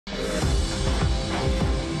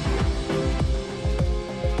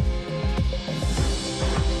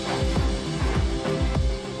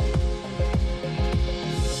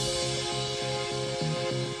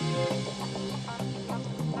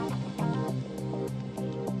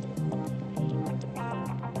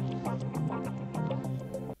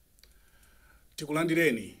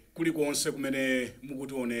Tikulandireni kulikonse kumene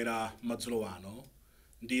mukutionera madzulo ano.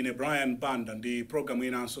 Ndine Brian Banda ndi programu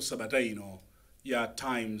inanso sabata ino ya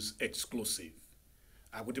Times Exclusive.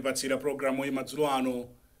 Akutipatsira programu iyi madzulo ano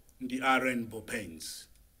ndi Rainbow Paints.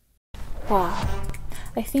 Wow,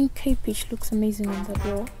 I think K-Pitch looks amazing on that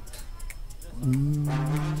wall.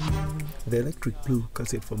 The electric blue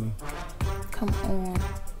cuts it for me. Come on,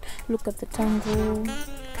 look at the tango,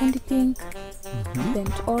 candy pink,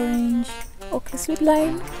 burnt orange, okay, sweet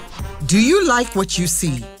lime. Do you like what you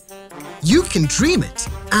see? You can dream it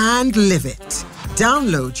and live it.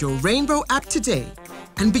 Download your Rainbow app today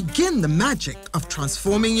and begin the magic of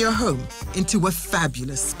transforming your home into a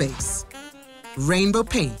fabulous space. Rainbow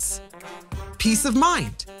Paints. Peace of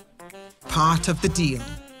mind. Part of the deal.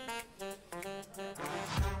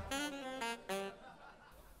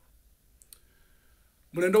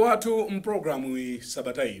 Mulendo wathu mprogramu iyi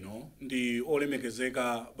sabata ino ndi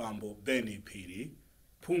olemekezeka bambo Ben Phiri,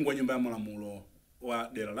 phungu wa nyumba ya malamulo wa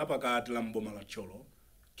dera lapakati la mboma la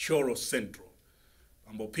Cholo Central.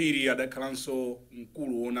 Bambo Phiri adakhalanso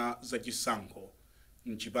mkulu wona za chisankho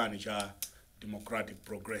mchipani cha Democratic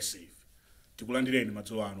Progressive. Tikulandireni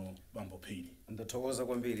madzulo ano bambo Phiri. Ndathokoza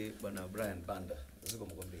kwambiri bwana Brian Banda,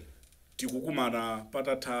 zikomo kwambiri. Tikukumana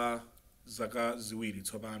patatha zaka ziwiri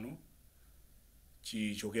tsopano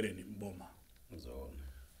chichokereni mboma. Nzona.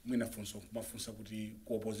 Mafunsa kuti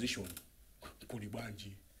ku opposition kuli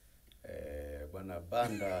bwanji. Bwana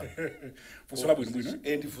Banda. Fusula bwino.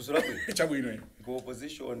 Ndi fusula bwino. Chabwino. Ku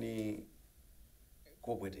opposition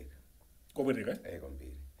kopweteka. Kopweteka?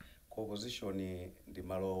 Kwambiri. Ku opposition ndi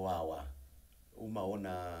malo wawa.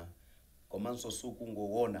 Umaona komanso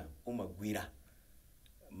sukungoona umagwira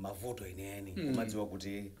mavuto eneni umadziwa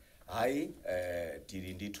kuti hayi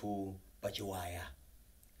tili ndithu pachiwaya.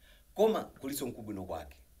 Koma kuliso mkubwino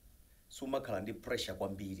kwake. Sumakhala ndi pressure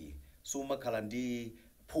kwambiri. Sumakhala ndi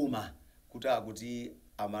phuma kuti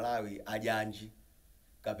amalawi ajanji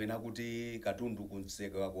kapena kuti katundu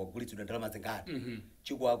kunseka kwagulitsidwa ndalama zingati.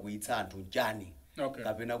 Chikwakuitsa anthu njani. Okay.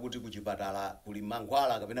 Kapena kuti kuchipatala kuli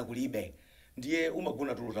mangwala kapena kulibe. Ndiye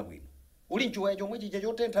umagona tuluta bwino. Uli nchiwaya chomwe chija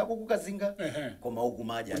chotentha kukazinga koma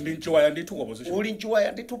ukumadya. Uli nchiwaya ndithu ku opposition. Uli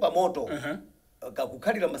nchiwaya ndithu pa moto.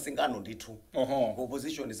 Kakukhalira masengano ndithu. Ku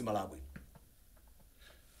opposition simalabwe.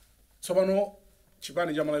 Tsopano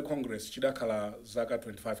chipani cha Malawi Congress chidakhala zaka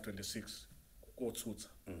 25-26 kotsutsa.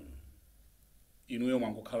 Inuyo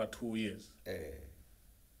mwangokhala 2 years.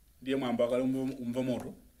 Ndiye mwamba akali umva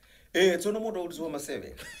moto. Tsono moto ulizo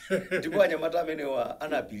maseve. Ndipo anyamata amenewa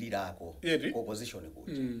anapilirako ku opposition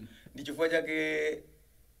kuti. Ndi chifukwa chake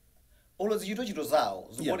olozichito zawo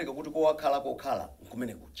zikuoneka kuti kokhala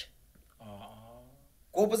nkumene kucha.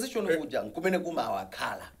 Ku opposition kuja nkumene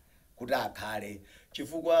kumawakhala kuti akhale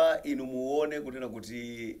chifukwa inu muone kunena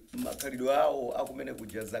kuti makhalidwe awo akumene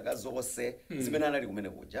kuja zaka zonse zimene anali kumene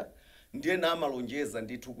kuja ndiye namalonjeza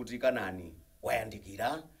ndithu kuti Kanani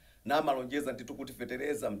wayandikira, namalonjeza ndithu kuti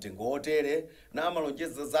fetereza mtengo wotere,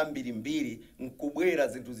 namalonjeza zambirimbiri nkubwera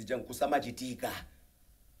zinthu zija nkusamachitika.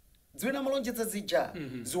 Zimene amalonjeza zija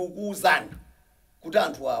zikukuuzani kuti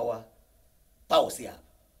anthu awa pausi apa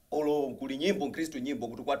olo kuli nyimbo Mkristo nyimbo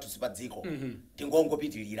kuti kwathu sipadziko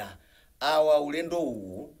tingongopitilira awa ulendo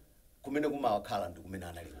uwu kumene kumawakhala ndi kumene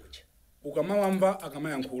anali kuja. Ukamawamba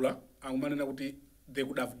akamayankhula akumanena kuti they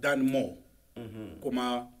could have done more.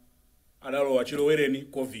 Koma adalowa chilowereni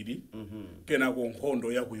COVID kenako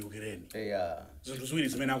nkhondo ya ku Ukraine. Zinthu ziwiri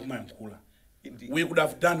zimene akumayankhula. We could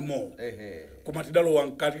have done more. Koma tidalowa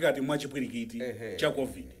mkatikati mwa chipwirikiti cha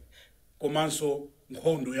COVID. Komanso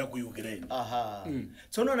nkhondo ya ku Ukraine.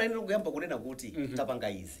 Tsono na ine kuyamba kunena kuti tapanga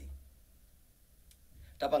izi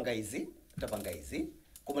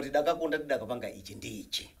koma tidakakonda tidakapanga ichi ndi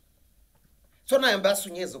ichi. Tsono ayamba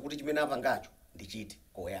asunyezo kuti chimene apangacho ndi chiti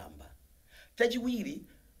koyamba. Chachiwiri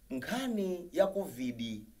nkhani ya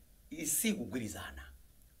COVID isikugwirizana.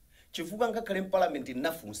 Chifukwa ngakhale parliament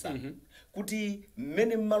inafunsa kuti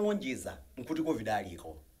mmene mmalonjeza nkuti COVID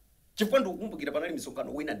aliko. Chifukwa ndikukumbukira panali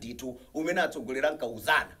misonkhano wina ndithu umene atsogolera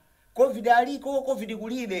nkauzana. COVID aliko, COVID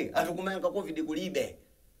kulibe, anthu kumayanga COVID kulibe.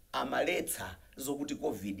 Amaletsa zokuti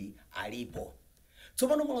COVID alipo.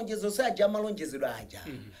 Tsopano malonjezo saja amalonjezedwa aja.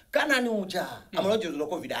 Kanani uja amalonjezedwa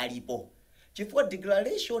COVID alipo. Chifukwa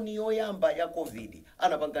declaration yoyamba ya COVID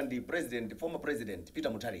anapanga ndi former president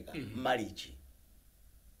Peter Mutharika Malichi.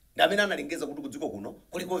 Ndamene analengeza kuti kudziko kuno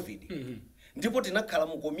kuli COVID. Ndipo tinakhala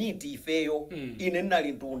mu komiti ifeyo ine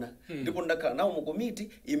nali nduna ndipo ndakhala nawo mu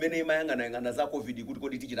komiti imene imayang'ana za COVID kuti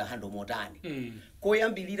kodi tichita handle motani.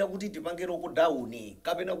 Koyambilira kuti tipange lockdown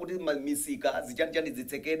kapena kuti misika zichani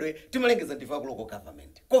zitsekedwe timalengeza ndifa ku local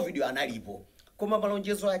government. COVID analipo. koma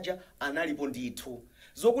malonjezo aja analipo ndithu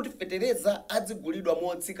zokuti fetereza adzigulidwa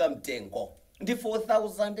motsika mtengo ndi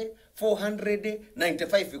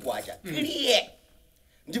 4,495 kwacha clear.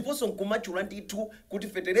 Ndiponso nkumachula ndithu kuti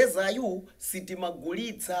feterezayu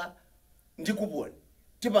sitimagulitsa ndi kuponi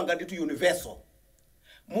tipanga ndithu universal.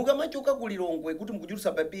 Mukamachoka kulilongwe kuti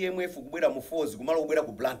mukuchulutsa pa PMF kubwera mu Fozi kumalo kubwera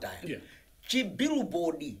ku Blantyre, chi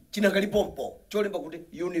billboard chinakalipompo cholemba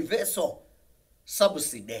kuti universal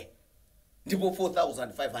subsidy ndipo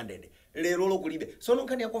 4,500 lero lokulibe. Sono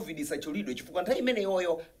nkhani ya COVID isachulidwe chifukwa nthawi imene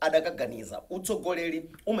yoyo adakaganiza utsogoleri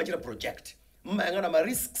umachita project mmayang'ana ma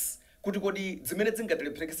risks kuti kodi zimene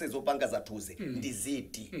zingatelephekese zopanga zathuze ndi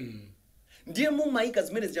ziti. Ndiye mumayika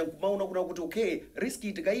zimene zijankumaona kuna kuti okay risk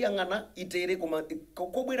itikayiyang'ana itere koma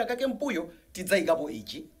kobwera kake mpuyo tidzayikapo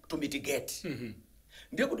ichi to mitigate.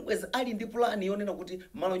 Ndiye kuti bwezi ali ndi plan yonena kuti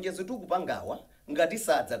malonjezo tikupangawa ngati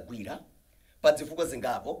sadzagwira pa zifukwa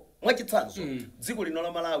zingapo mwachitsanzo dziko lino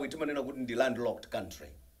la Malawi timanena kuti ndi landlocked country.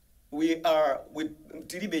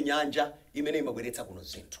 Tilibe nyanja imene imabweretsa kuno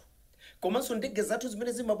zinthu. Komanso ndege zathu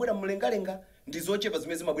zimene zimabwera mlengalenga ndi zochepa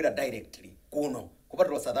zimene zimabwera directly kuno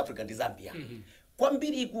kupatula South Africa ndi Zambia.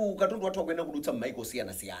 Kwambiri ku katundu wathu akuyenda kudutsa m'maiko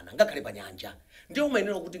siyana ngakhale pa nyanja. Ndiye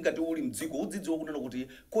umayenera kuti ngati uli mdziko udzidziwa kunena kuti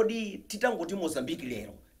kodi titangoti Mozambique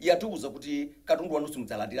lero yatiuza kuti katundu wanu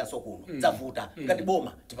simudzalandiranso kuno dzavuta ngati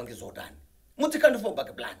boma tipange zotani. Mudzikandi for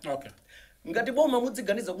back plan. Okay. Ngati boma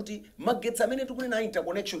mudziganiza kuti magetsi amene tikunena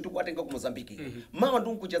interconnection tikuatenga ku Mozambique mawa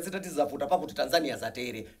ndikukuchazita tizavuta pakuti Tanzania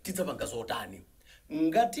zatere tidzapanga zotani.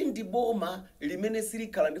 Ngati ndi boma limene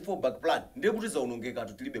silikhala ndi fallback plan ndiye kuti zaunongeka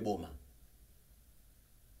tilibe boma.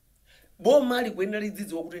 Boma likuyenera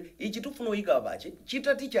lidzidziwa kuti ichi tifuna uyika apache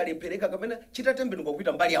chitati chalephereka kapena chitatembenuka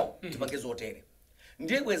kupita mbali yawo tipange zotere.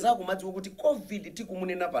 Ndiye kweza kumadziwa kuti COVID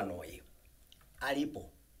tikumunena panoyi alipo.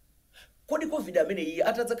 Kodi COVID amene iye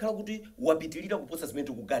atadzakhala kuti wapitilira kuposa zimene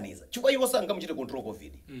tikuganiza chifukwa iwo sangamuchite control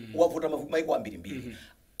COVID wavuta maiko ambirimbiri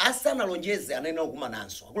asanalonjeze anayenera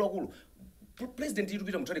kumananso akuluakulu president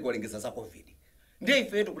yitupita mutali kuwalengeza za COVID. Ndiye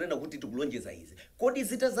ife tikunena kuti tikulonjeza izi kodi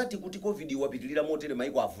zitazati kuti COVID wapitilira motere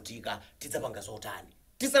maiko avutika tidzapanga zotani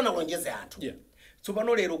tisanalonjeze anthu.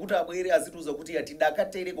 Tsopano lero kuti abwere azituza kuti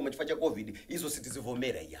atidakatere koma chifukwa cha COVID izo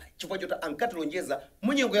sitizivomera iyayi chifukwa choti ankatilonjeza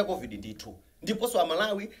munyengo ya COVID ndithu. Ndiponso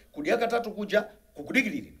Amalawi kudi akatatu kuja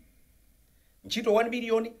kukudikiriridwa ntchito 1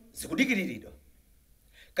 billion zikudikiriridwa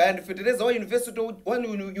kaya ndifetereza wa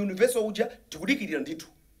universal uja tikudikirira ndithu.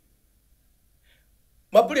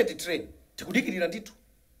 Mabullet train tikudikirira ndithu.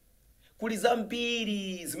 Kuli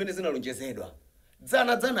zambiri zimene zinalonjezedwa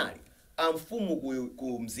dzanali amfumu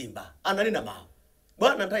ku Mzimba ananena mawu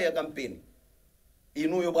bwana nthawi ya kampeni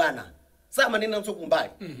inuyo bwana samanena nso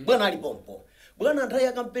kumbali bwana alipompo bwana nthawi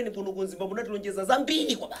ya kampeni kuno ku Mzimba munatilonjeza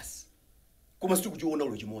zambiri kwa basi koma sitikuchiona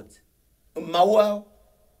ulo chimodzi mawu awo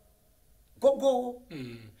gogo.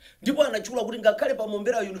 Ndipo anachula kuti ngakhale pa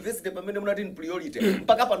Mombera University pamene munati ni priority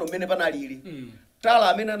mpaka pano mmene panalili tala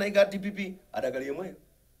amene anayika DPP adakali yemweyo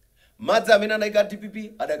madzi amene anayika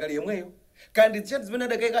DPP adakali yemweyo kandi chat zimene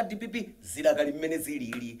adakayika DPP zidakali mmene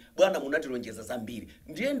zilili bwana munatilonjeza zambiri.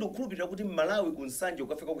 Ndiye ndikukhulupirira kuti Malawi kunsanje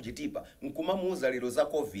ukafika kuchitipa nkumamuuza lero za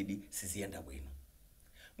COVID siziyenda bwino.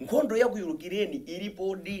 Nkhondo ya kuyulukireni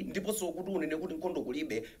ilipo ndiponso kuti unene kuti nkhondo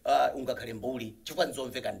kulibe ungakhale mbuli chifukwa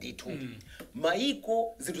nzomveka ndithu.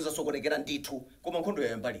 Maiko zinthu zasokonekera ndithu koma nkhondo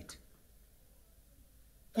yayamba liti.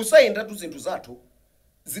 Kusayenda tu zinthu zathu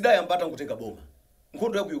zidayambata kutenga boma.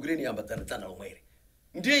 Nkhondo ya Ukraine yamba dzana lomwere.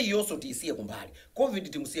 Ndiye iyonso tisiye kumbali.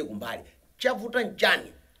 COVID timusiye kumbali. Chavuta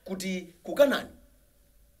njani kuti kukanani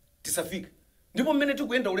tisafika. Ndipo mmene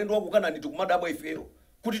tikuyenda ulendo wa kukanani tikumadabwa ifero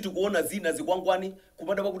kuti tikuona zina zikwangwani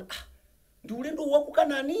kumadabwa kuti ndi ulendo wa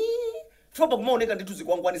kukanani fopa kumaoneka nditu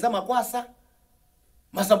zikwangwani za makwasa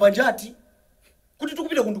masambanjati kuti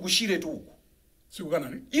tikupita kundikushire tu uko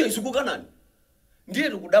sikukanani iyo isikukanani. Ndiye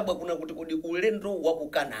tikudabwa kuna kuti kodi ulendo wa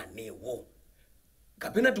kukananewo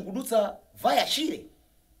kapena tikudutsa vaya shire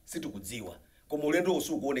sitikudziwa koma ulendo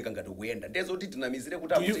usukuoneka ngati ukuyenda ndezo kuti tinamizire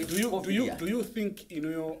kuti do you think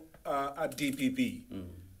inuyo a DPP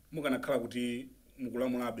mukanakhala kuti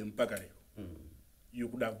mukulamulabe mpaka lero you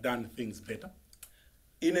could have done things better?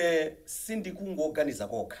 Ine sindikungoganiza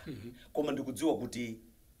kokha koma ndikudziwa kuti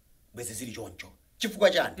bwezi zili choncho chifukwa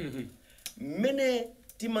chani mmene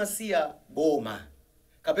timasiya boma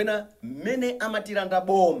kapena mmene amatiranda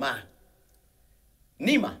boma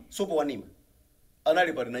nima sopo wa nima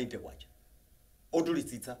anali pa 90 kwacha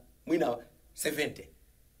otulitsitsa mwina 70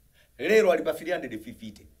 lero ali pa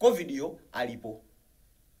 350 COVID yo alipo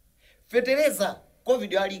fetereza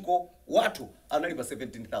COVID aliko watu anali pa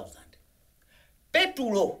 17,000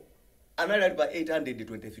 petulo anali pa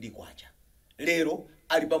 823 kwacha lero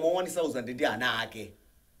ali pa 1000 ndi ana ake.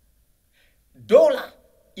 Dola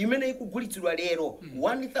imene ikugulitsidwa lero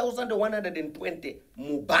 1120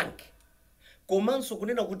 mu bank. Komanso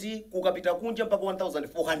kunena kuti kukapita kunja mpaka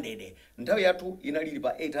 1400 nthawi yathu inalili pa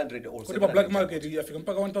 800 or kuti pa black market yafika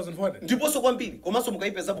mpaka 1400 ndiponso kwambiri. Komanso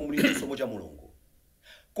mukayipezapo muli chisomo cha Mulungu.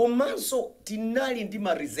 Komanso tinali ndi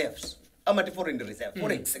ma reserves amati foreign reserve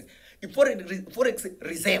forex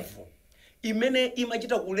reserve imene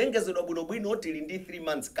imachita kulengezedwa bwinobwino tili ndi 3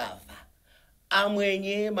 months cover.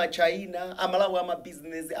 Amwenye machaina amalawi ama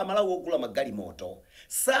business amalawi ogula magalimoto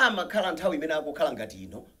samakhala nthawi imene akukhala ngati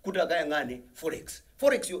ino kuti akayang'ane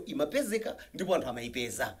forex yo imapezeka ndipo anthu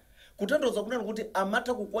amayipeza kutanthauza kunena kuti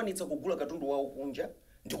amatha kukwanitsa kugula katundu wawo kunja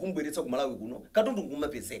ndikumbweretsa ku Malawi kuno katundu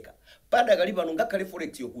kumapezeka padakali pano ngakhale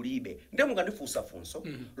forex yo kulibe ndiye mukandifunsa funso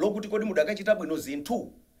lokuti kodi mudakachita bwino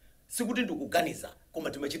zinthu sikuti ndikuganiza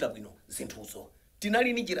koma timachita bwino zinthuzo.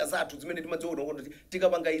 Tinali ni njira zathu zimene timadziwa kuti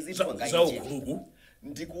tikapanga izi tipanga izi.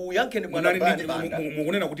 Ndikuyankheni mwana banda.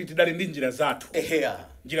 Mukunena kuti tidali ndi njira zathu. Eheya.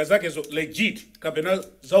 Njira zake zo legit kapena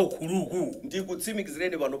za ukhuluku.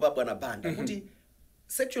 Ndikutsimikizireni pano pa bwana banda kuti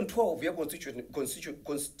section 12 ya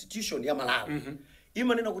constitution ya Malawi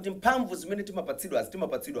imanena kuti mphamvu zimene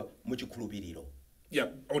timapatsidwa mu chikhulupiriro. Yeah,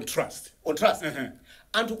 on trust. On trust.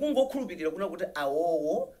 Anthu kungokhulupirira kuna kuti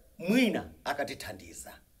awowo mwina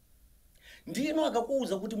akatithandiza. Ndino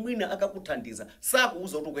akakuuza kuti mwina akakuthandiza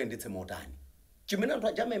sakuuza kuti ukayendetse motani. Chimene anthu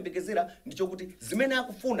ajamayembekezera ndicho kuti zimene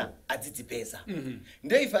akufuna azidzipeza.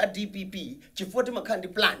 Ndiye ife a DPP chifukwa timakhala ndi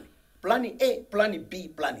plan A, plan B,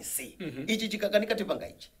 plan C. Ichi chikakanika tipanga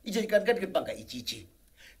ichi. Ichi chikakanika tipanga ichi.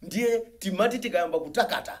 Ndiye timati tikayamba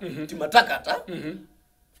kutakata, timatakata.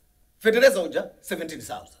 Federeza uja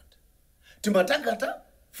 17,000. Timatakata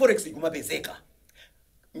forex ikumapezeka.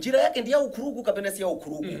 Njira yake ndi ya ukhuruku kapena si ya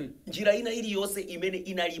ukhuruku. Njira ina iliyonse imene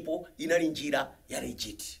inalipo inali njira ya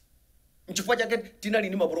legit. Nchifukwa chake tinali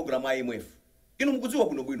ni maprogramu a IMF. Inu mukudziwa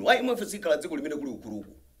bwinobwino IMF sikhala dziko limene kuli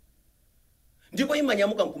ukhuruku. Ndipo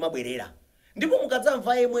imanyamuka nkumabwerera. Ndipo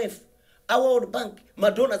mukadzamva IMF, a World Bank,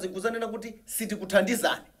 madona zikuzanena kuti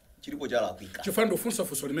sitikuthandizani. Chilipo chalakwika. Chifukwa ndofunsa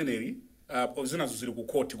funso limeneli zinazo zili ku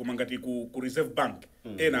court koma ngati ku Reserve Bank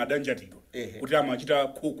ena adanjatidwa kuti amachita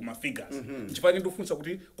ku ma figures. Chifukwa ndofunsa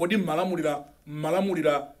kuti kodi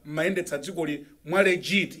malamulira mayendetsa dziko li mwa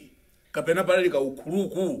legit kapena palika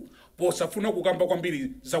ukhuluku posafuna kukamba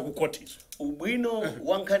kwambiri za ku court. Ubwino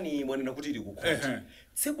wankhani mwanena kuti ili ku court.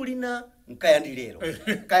 Tsiku lina nkayandilero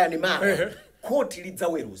kaya ni mawa court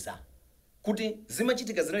lidzaweruza kuti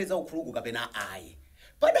zimachitika zinali za ukhuluku kapena ayi.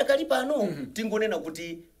 Padakali pano tingonena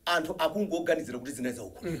kuti anthu akungoganizira kuti zinali za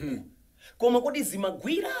ukhuluku. Koma kodi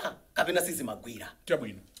zimagwira kapena si zimagwira?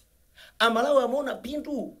 Chabwino. Amalawi amaona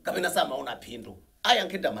phindu kapena samaona phindu?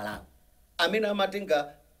 Ayankhe Malawi amene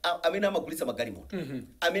amatenga amene amagulitsa magalimoto.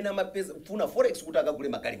 Amene amapeza funa forex kuti akagule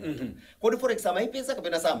magalimoto. Kodi forex amayipeza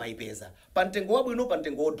kapena samayipeza? Pa mtengo wabwino pa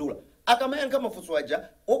mtengo wodula. Akamayankha mafunso aja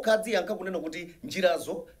okadzi yankha kunena kuti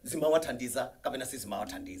njirazo zimawathandiza kapena si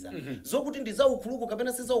zimawathandiza. Zokuti ndi za ukhuluku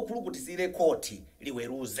kapena si za ukhuluku tisire koti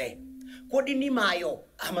liweruze. Kodi ni mayo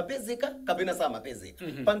amapezeka kapena samapezeka?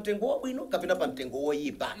 Pa mtengo wabwino kapena pa mtengo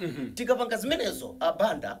woyipa? Tikapanga zimenezo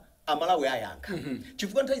abanda Amalawi ayankha.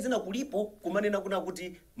 Chifukwa nthawi zina kulipo kumanena kuna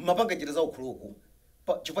kuti mapanga njira za ukhuluku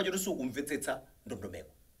chifukwa choti sikumvetsetsa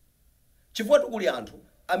ndondomeko. Chifukwa tukuli anthu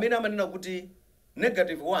amene amanena kuti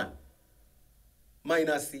 -1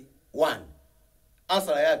 -1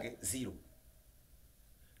 answer yake 0.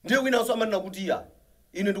 Ndiye winanso amanena kuti ya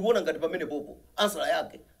ine ndikuona ngati pamene popo answer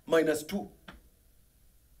yake -2.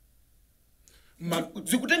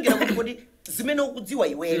 Zikutengera kuti kodi zimene ukudziwa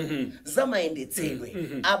iweyo za mayendetsedwe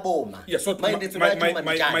aboma. Yeah, so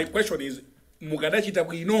my question is mukadachita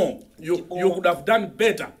bwino you could have done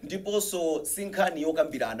better. Ndiponso sinkhani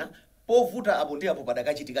yokambirana povuta apo ndi apo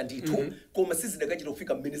padakachitika ndithu koma sizidakachita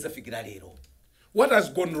kufika mmene zafikira lero. What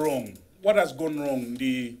has gone wrong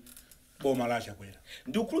ndi boma la Chakwera?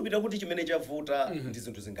 Ndikukhulupirira kuti chimene chavuta ndi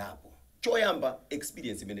zinthu zingapo. Choyamba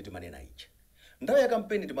experience imene timanena ichi. Nthawi ya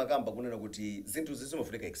kampeni timakamba kunena kuti zinthu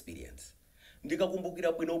zizimafunika experience.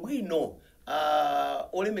 Ndikakumbukira bwinobwino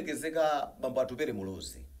olemekezeka bambo atupere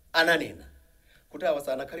mulozi ananena kuti awa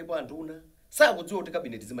sanakhalepo anduna sakudziwa kuti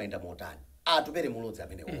kabineti zimayenda motani atupere mulozi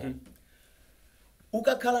amene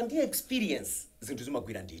ukakhala ndi experience zinthu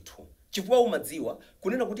zimagwira ndithu chifukwa umadziwa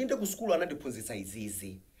kunena kuti inde ku skulu anandiphunzitsa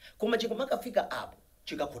izizi koma chikomakafika apo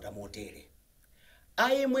chikakhota motere.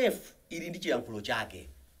 IMF ili ndi chiyankhulo chake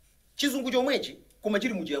chizungu chomwechi koma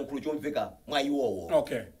chili mu chiyankhulo chomveka mwa iwowo.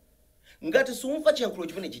 Okay. Ngati sumva chiyankhulo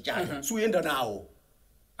chimene chichake suyenda nawo.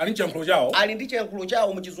 ali chiyankhulo chawo ali ndi chiyankhulo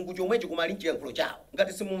chawo muchizungu chomwechi koma ali chiyankhulo chawo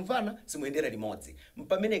ngati simumvana simuyendera limodzi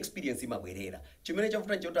mpamene experience imabwerera chimene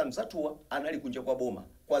chavuta nchoti amzathuwa anali kunja kwa boma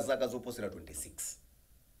kwa zaka zoposera 26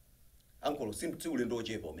 ankolo siulendo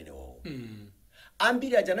ochepa umene wawo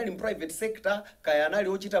ambiri aja anali private sector kaya anali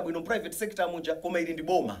ochita bwino private sector muja koma ili ndi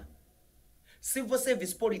boma civil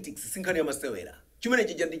service politics sinkhani ya masewera chimene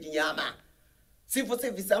chija ndi chinyama civil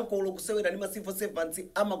service ankolo kusewera ndi ma civil servants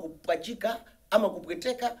amakupachika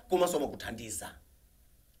amakupweteka komanso amakuthandiza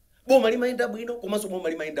boma limayenda bwino komanso boma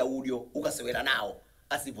limayenda udyo ukasewera nawo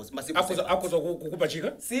akuza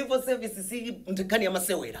kukupachika civil service si nkhani ya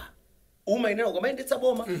masewera umayenera ukamayendetsa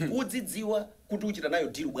boma udzidziwa kuti uchita nayo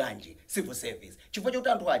deal bwanji civil service chifukwa chokuti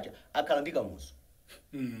anthu aja akhala ndi kamuzu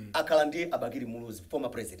akhala ndi Abakiri Muluzi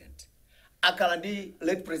former president akhala ndi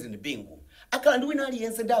late president Bingu akhala ndi wina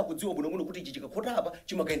aliyense ndi akudziwa bwinobwino kuti ichi chikakhotapa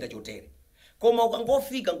chimakayenda chotere koma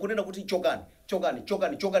ukangofika nkunena kuti chokani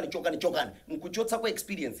nkuchotsa kwa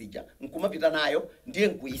experience ija nkumapita nayo ndiye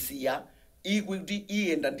nkuyisiya ikuti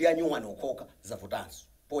iyenda ndi anyuwani okhoka zavutanso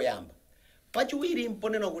poyamba pachiwiri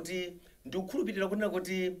mponena kuti ndikukhulupirira kunena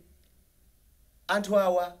kuti anthu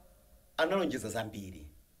awa analonjeza zambiri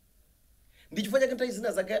ndi chifukwa chake nthawi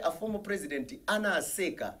zina zake a former president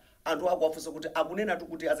anaseka anthu ako afunsa kuti akunena tu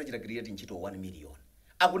kuti azachita create ntchito 1 million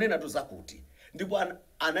akunena tu zakuti ndipo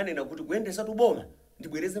ananena kuti kuyendesa tu boma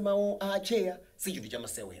ndibwereze mawu a acheya si chinthu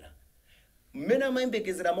chamasewera mmene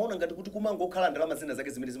amayembekezera amaona ngati kuti kumangokhala ndalama zina zake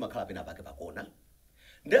zimene zimakhala pena pake pakona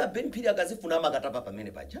ndi a Ben Phiri akazifuna amakatapa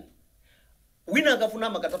pamene paja wina akafuna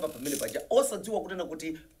amakatapa pamene paja osadziwa kunena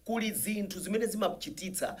kuti kuli zinthu zimene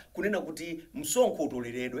zimachititsa kunena kuti msonkho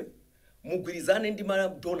utoleredwe mugwirizane ndi ma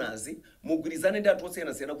donors mugwirizane ndi anthu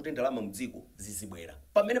osiyanasiyana kuti ndalama mdziko zizibwera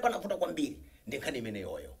pamene panavuta kwambiri ndi nkhani imene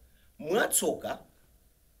yoyo mwatsoka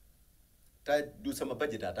tadusa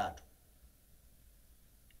mabudget atatu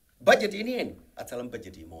budget yeniyeni atsala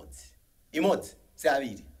mbudget imodzi si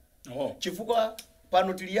awiri chifukwa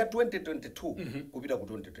pano tili ya 2022 kupita ku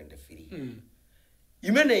 2023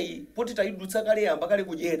 imeneyi poti tayidutsa kale yamba kale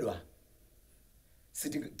kudyedwa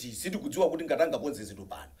sitikudziwa kuti ngatanga ponze zinthu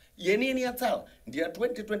pano yeniyeni yatsala ndi ya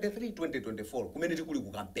 2023-2024 kumene tikuli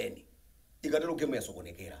ku kampeni ikatero gemu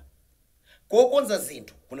yasokonekera kokonza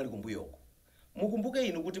zinthu kunali kumbuyoko mukumbuke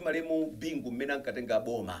inu kuti malemu Bingu mmene ankatenga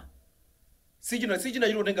boma sichina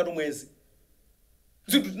chinotenga tu mwezi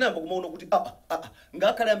zinthu tinayamba kumaona kuti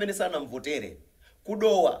ngakhale amene sanamvotere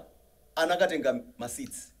kudowa anakatenga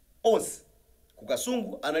masits onse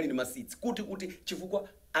kukasungu anali ni masits kuti chifukwa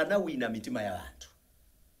anawina mitima ya anthu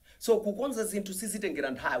so kukonza zinthu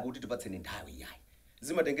sizitengera nthawi kuti tipatseni nthawi yayi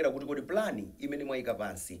zimatengera kuti kodi plani imene mwayika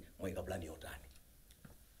pansi mwayika plani yotani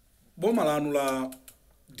boma lanu la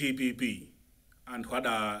DPP anthu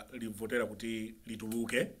adalivotera kuti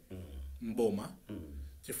lituluke mboma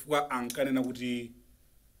chifukwa ankanena kuti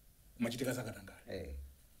kumachitika zakatangale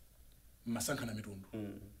masankhana mitundu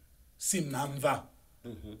simamva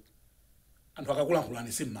anthu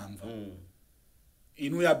akakulankhulani simamva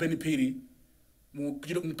inu ya Ben Phiri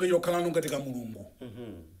mukayokhalano ngati ka mulungu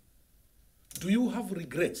do you have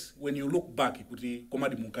regrets when you look back kuti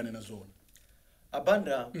komadi munkanena zona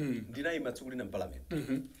abanda ndinayima tsiku lina parliament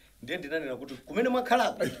ndiye ndinanena kuti kumene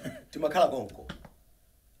mwakhalako timakhala konko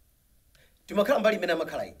timakhala mbali imene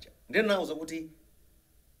amakhala ija ndiye ndinawuza kuti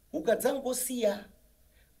ukadzangosiya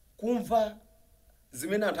kumva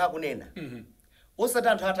zimene anthu akunena osati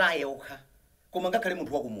anthu ataye okha koma ngakhale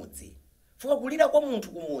munthu wakumudzi fuka kulira kwa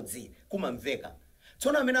munthu kumudzi kumamveka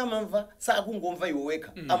tsono amene amamva sakungomva iwe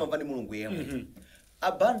wekha amamva ndi mulungu yemwe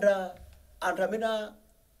abanda anthu amene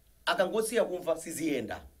akangosiya kumva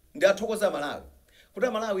siziyenda ndi athokoza Malawi kuti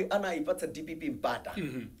Malawi anayipatsa DPP mpata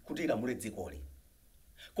kuti ilamule dzikoli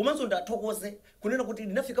komanso ndi athokoze kunena kuti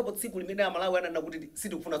linafikapo tsiku limene Malawi ananena kuti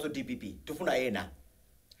sitikufunanso DPP tifuna ena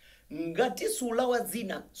ngati sulawa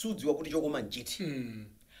dzina sudziwa kuti chokoma nchiti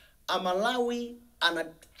Amalawi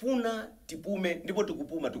anafuna tipume ndipo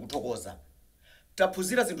tikupuma tikuthokoza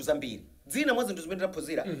taphunzira zinthu zambiri dzina mwa zinthu zimene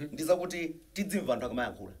taphunzira ndi zakuti tidzimva anthu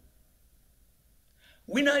akamayankhula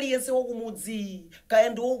wina aliyense wakumudzi kaya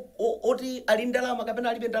ndi oti ali ndalama kapena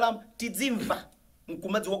alibe ndalama tidzimva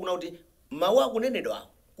nkumadziwa kuna kuti mawu akunenedwa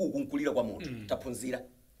kukunkulira kwa munthu taphunzira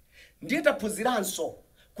ndiye taphunziranso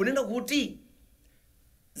kunena kuti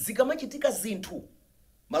zikamachitika zinthu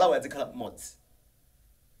Malawi adzikhala mmodzi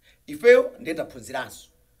ifeyo ndiye taphunziranso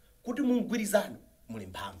kuti mungwirizano muli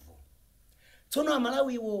mphamvu tsono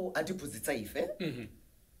Amalawiwo atiphunzitsa ife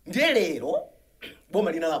ndiye lero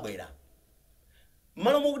boma linalabwera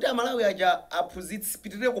malo mokuti Amalawi aja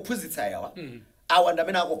pitirire kuphunzitsa yawa awa ndi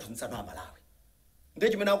amene akuphunzitsa no Amalawi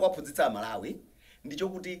ndiye chimene akuphunzitsa Amalawi ndicho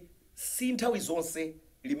kuti si nthawi zonse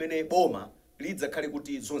limene boma lidzakhale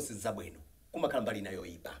kuti zonse zabwino kumakhala mbali nayo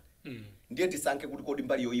yoyipa. Ndiye tisankhe kuti kodi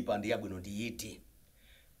mbali yoyipa ndi yabwino ndi iti.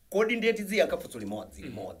 Kodi ndiye tiziyankha funso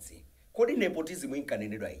limodzi. Kodi nepotism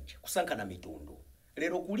inkanenedwa ichi kusankhana mitundu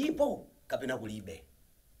lero kulipo kapena kulibe?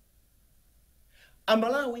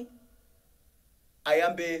 Amalawi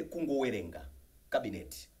ayambe kungowerenga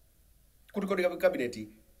kabineti kuti kodi kabineti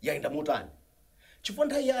yaenda motani. Chifukwa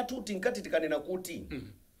nthawi yathu tinkati tikanena kuti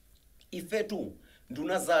ifetu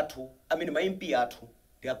nduna zathu amene ma MP athu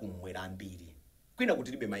ndi akumwera ambiri kwina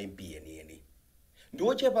kuti libe ma MP yeniyeni ndi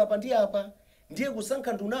ochepa apa ndi apa. Ndiye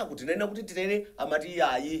kusankha ndunako tinena kuti tinene amati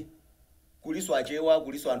ayi kuliso achewa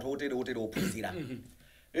kuliso anthu otere ophunzira.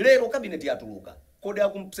 Lero kabineti yatuluka kodi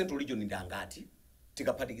aku Central Region ndi angati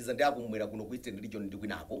tikaphatikiza ndi akumwera kuno ku Eastern Region ndi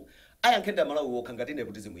kwinako ayankhenda Malawi wokha ngati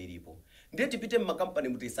nepotism ilipo. Ndiye tipite makampani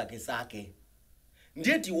mutisake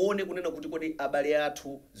ndiye tione kunena kuti kodi abale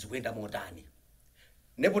athu zikuyenda motani.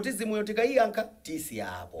 Nepotism yo tikayiyankha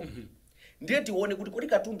tisiya apo. Ndiye tione kuti kodi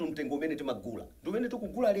katundu mtengo umene timagula ndi umene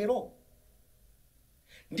tikugula lero.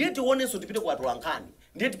 Ndiye tionenso tipite kwa atolankhani,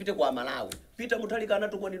 ndiye tipite kwa Malawi. Peter Mutharika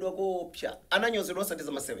anatukwanidwa kopsa, ananyozedwa osati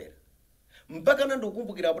zamasewera. Mpaka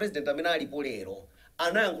ndikukumbukira president amene alipo lero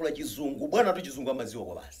anayankhula chizungu, bwana tu chizungu amaziwa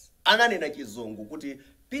kwa basi. Ananena chizungu kuti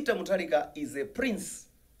Peter Mutharika is a prince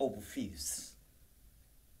of thieves.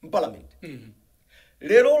 Parliament.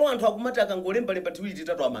 Lero anthu akumati akangolemba tiwiri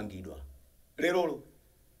titatu amangidwa. Lero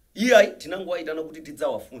iyayi tinangoayitana kuti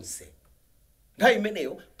tidzawafunse. Nthawi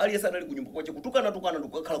imeneyo aliyense anali kunyumba kwache kutukana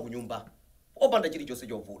ndikukhala kunyumba opanda chilichonse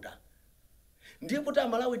chovuta. Ndiye kuti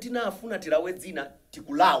Amalawi tinafuna tilawe dzina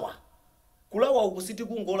tikulawa. Kulawa uku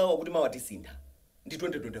sitikungolawa kuti mawatisintha ndi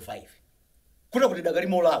 2025. Kuna kuti dakali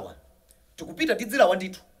molawa tikupita tidzilawa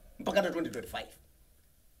ndithu mpaka 2025.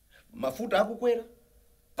 Mafuta akukwera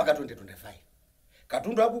mpaka 2025.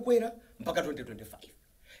 Katundu akukwera mpaka 2025.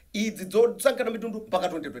 Idzi dzosankhana mitundu mpaka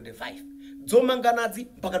 2025. Dzomanganazi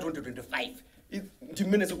mpaka 2025.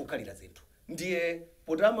 Ndimene zikukhalira zinthu. Ndiye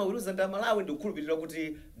potama wiruza nda Malawi ndikukhulupirira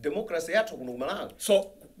kuti democracy yathu kuno Malawi. So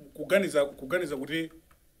kuganiza kuti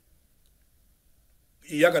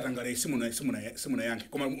yakatangale simuna yankhe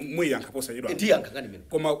koma muyankha posa yedwa. Ndiye yankha ngani mene.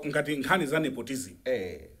 Koma ngati nkhani za nepotism.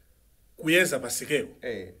 Kuyeza pasikelo.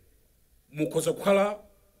 Mukhoza kukhala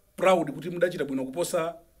proud kuti mudachita bwino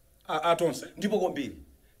kuposa atonse. Ndipo kwambiri.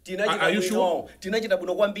 Tinachita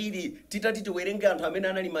bwino kwambiri titati tiwerenge anthu amene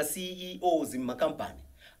anali ma CEOs m'makampani,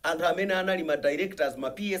 anthu amene anali ma directors ma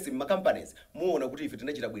PS m'macompanies, muona kuti ife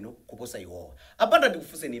tinachita bwino kuposa iwowa. Apanda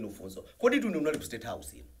ndikufunseni inu funso, kodi tuni munali ku State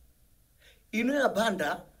House ino? Inu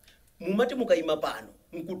yapanda mumati mukayima pano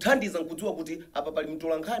nkuthandiza nkudziwa kuti apa pali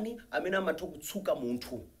mtolankhani amene amatha kutsuka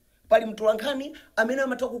munthu, pali mtolankhani amene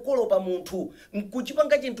amatha kukolopa munthu,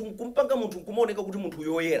 nkuchipanga chinthu nkumpanga munthu nkumaoneka kuti munthu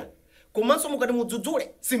yoyera. Komanso mukati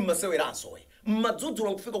mudzudzule simmaseweranso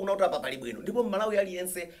mmadzudzula nkufika kuna kuti apa pali bwino. Ndipo Malawi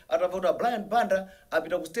aliyense atavota Brian Banda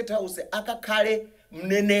apita ku State House akakhale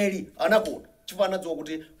mneneri anakona chifukwa anadziwa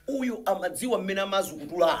kuti uyu amadziwa mmene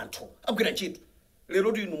amazukutula anthu agwira ntchito.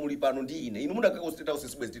 Lero inu muli pano ndi ine, inu mudakaka ku State House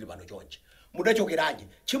sibwezi tili pano chonje. Mudachokeraje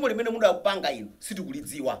chimo limene mudapanga inu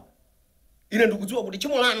sitikulidziwa. Ine ndikudziwa kuti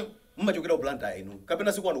chimo lanu mmachokera ku Blantyre inu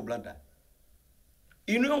kapena siku anu Blantyre.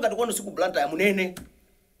 Inu ngati kwanu siku Blantyre munene.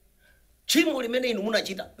 Chimo limene inu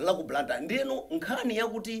munachita la ku Blantyre ndinu nkhani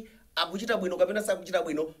yakuti akuchita bwino kapena sakuchita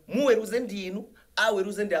bwino muweruze ndi inu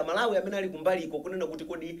aweruze ndi Amalawi amene ali kumbaliko kunena kuti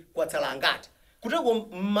kodi kwatsala angati. Kuteko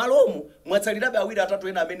mmalomu mwatsalirabe awiri atatu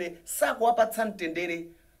ena amene sakuwapatsa mtendere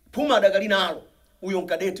phuma adakali nalo. Uyo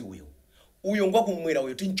nkadeti uyo ngwakumwera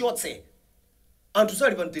uyo tinchotse. Anthu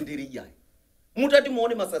sali pa mtendere iyayi. Mutati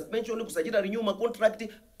muone ma suspension kusachita renew ma contract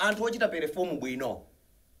anthu ochita perform bwino.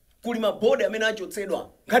 Kuli mabodi amene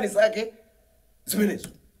achotsedwa nkhani zake zimenezo.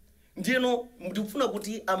 Ndiyeno mtikufuna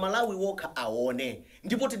kuti Amalawi wokha aone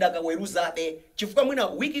ndipo tidakaweruzabe chifukwa mwina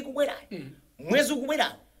wiki kubwerayo mwezi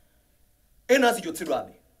kubwerayo ena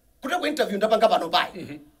azichotsedwabe. Kuti ku interview ndapanga pano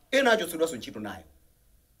payi ena achotsedwaso ntchito nayo.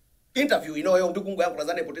 Interview inoyo ndikungoyankhula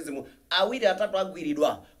za nepotism awiri atatu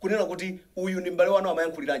agwiridwa kunena kuti uyu ndi mbale wanu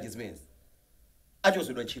amayankhuliranje zimenezi.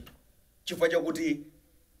 Achotsedwa ntchito chifukwa chakuti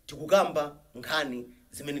tikukamba nkhani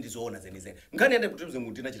zimene ndizoona zenizeni. Nkhani yande kuti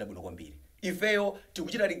mzungu tinachita bwino kwambiri. Ifeyo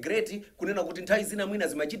tikuchita regret kunena kuti nthawi zina mwina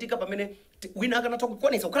zimachitika pamene wina akanatha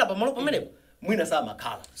kukwanisa kukhala pamalo pamenepo mwina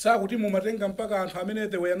samakhala. Kuti mumatenga mpaka anthu amene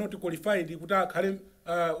they were not qualified kuti akhale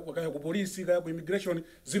kaya ku polisi kaya ku immigration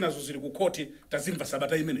zinazo zili ku court tazimva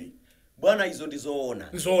sabata imeneyi. Bwana izo ndizoona.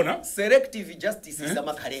 Nzoona. Selective justice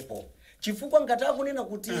samakhalepo. Chifukwa ngati akunena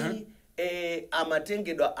kuti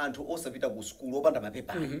amatengedwa anthu osapita ku school opanda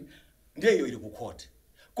mapepa. Ndiye iyo ili ku court.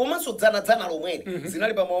 komanso dzana lomweli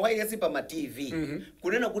zinali pa mawayilesi pa ma TV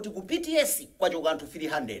kunena kuti ku PTS kwachoka anthu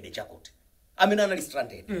 300 chakuti amene anali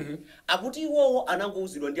stranded akuti iwowo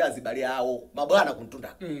anangouzidwa ndi azibale awo mabwana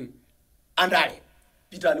kuntundako andale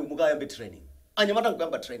pitani mukayambe training anyamata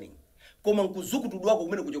nkuyamba training koma nkuzukutudwako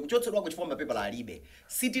kumene kuja kuchotsedwako chifukwa mapepala alibe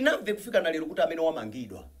sitinamve kufika na lero kuti amene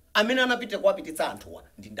wamangidwa amene anapita kuwapititsa anthuwa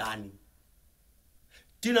ndi ndani.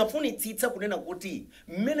 Tinafunitsitsa kunena kuti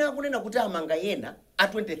mmene akunena kuti amanga yena a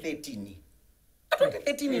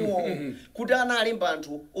 2013 wo kuti analemba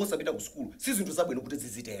anthu osapita ku skulu si zinthu zabwino kuti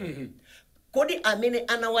zizitero kodi amene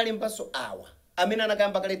anawalembaso awa amene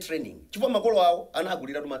anakayamba kale training chifukwa makolo awo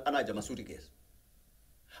anagulira anaja masutikesi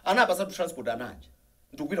anapasatu transport anaja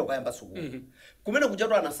ndikupita kukayamba sukulu kumene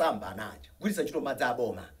kujatu anasamba anaja kugwiritsa ntchito madzi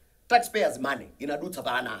aboma taxpayers money inadutsa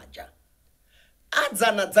pa anaja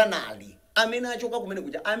adzanali amene achoka kumene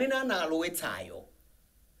kuja amene analowetsayo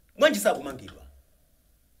mwanji sakumangidwa.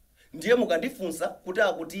 Ndiye mukandifunsa kuti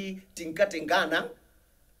akuti tinkatengana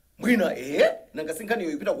mwina nanga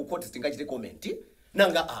sinkhaniyo ipita ku court tingachite comment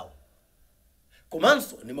nanga awo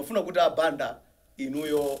komanso nimafuna kuti abanda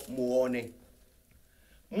inuyo muone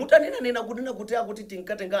mutanena kuti akuti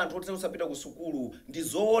tinkatengana anthu oti usapita ku sukulu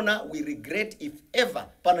ndizoona we regret if ever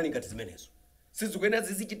pana ngati zimenezo sizikuyenera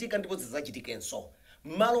zizichitika ndipo zizachitikenso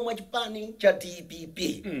malo mwa chipani cha DPP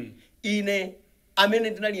ine amene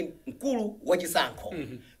ndinali mkulu wa chisankho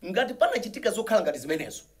ngati panachitika zokhala ngati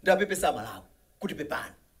zimenezo ndapepesa Malawi kuti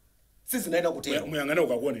pepani sizinaenda kutero muyangana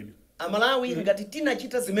ukakuoneni Amalawi ngati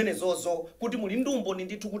tinachita zimenezozo kuti muli ndumbo ni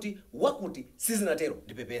ndithu kuti wakuti sizinatero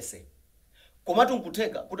ndipepese komatu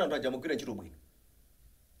nkuteka kuti anthu ajamugwira ntchito bwino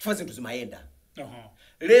chifukwa zinthu zimayenda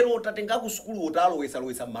lero tatenga ku sukulu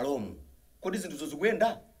utalowesa mmalomu kodi zinthu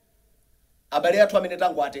zikuyenda abale athu amene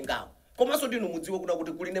tango atengawo komanso ndinu mudziwe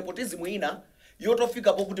kuti kuli nepotism ina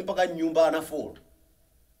yotofika po kuti mpaka nyumba anafolo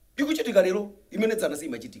ikuchitika lero imene dzana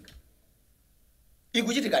simachitika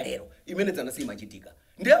ikuchitika lero imene dzana simachitika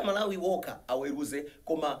ndiye Malawi wokha aweruze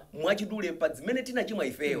koma mwachidule pa zimene tinachimwa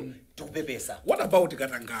ifeyo tikupepesa. What about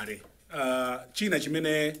Katangale? China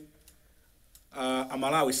chimene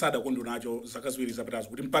Amalawi sadakondwa nacho zaka ziwiri zapitazo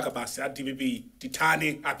kuti mpaka basi a DPP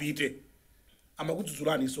titane apite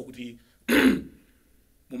amakudzudzulani so kuti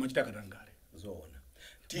mumachita Katangale zoona.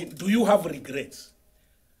 Do you have regrets?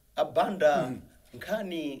 Abanda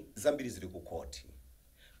nkhani zambiri zili ku court.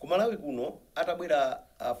 Ku Malawi kuno atabwera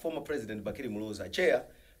former president Bakiri Muluza chair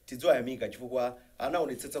tizoyamika chifukwa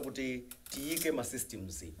anaonetsetsa kuti tiyike ma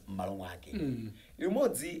systems m'malo mwake.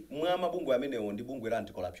 Limodzi mwa mabungwe amenewo ndi bungwe la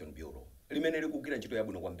Anti Corruption Bureau limene likugwira ntchito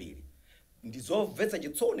yabwino kwambiri. Ndizomvetsa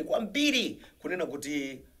chitsoni kwambiri kunena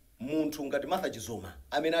kuti munthu ngati Martha Chizuma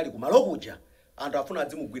amene ali ku malo kuja anthu afuna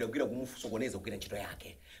adzimugwira kumusokoneza kugwira ntchito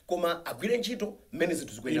yake koma agwire ntchito mmene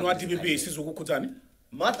zinthu zikuyenda. Inu a DPP sizikukhudzani?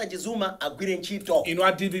 Martha Chizuma agwire ntchito. Inu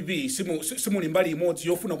a DPP simuli mbali imodzi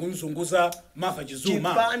yofuna kunzunguza Martha Chizuma.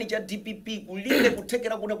 Chipani cha DPP kulile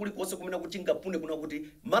kuthekera kuna kulikonse kumene kuchingapune kuna kuti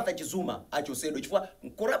Martha Chizuma achosedwe chifukwa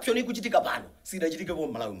corruption ikuchitika pano sidachitike po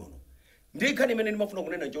Malawi muno. Ndiye nkhani imene ndimafuna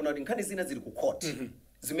kunena njoona kuti nkhani zina zili ku court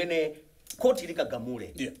zimene court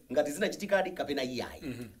ilikagamule ngati zinachitikadi kapena iyayi.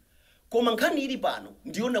 Koma nkhani ili pano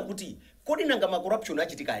ndiona kuti kodi nanga ma corruption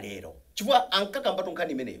achitika lero chifukwa ankakamba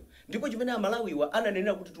nkhani imeneyo ndipo chimene Amalawiwa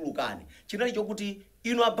ananena kuti tulukane chinali chokuti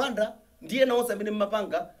ino abanda ndiye naonse amene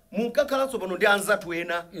mmapanga munkakhalanso pano ndi anzathu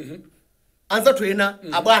ena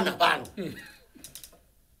abwana pano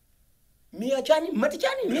miya chani mati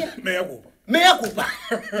chani meya kupa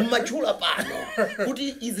mmachula pano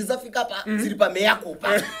kuti izi zafika pa zili pa meya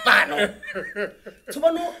kupa pano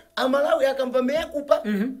tsopano Amalawi akamva meya kupa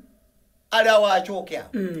ali awa achoke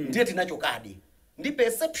ndiye tinachokadi ndi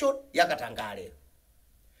perception ya Katangale.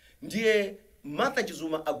 Ndiye Martha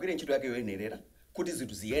Chizuma agwire ntchito yake yoyenerera kuti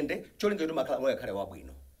zinthu ziyende cholinga kuti makhala yakhale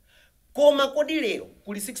wabwino koma kodi lero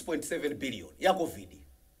kuli 6.7 billion ya covid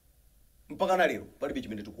mpaka na lero palibe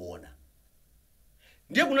chimene tikuona.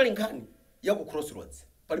 Ndiye kunali nkhani ya ku crossroads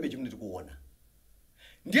palibe chimene tikuona.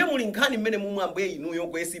 Ndiye muli nkhani mmene mumwambuye inuyo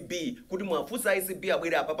ku SB kuti mwafusa SB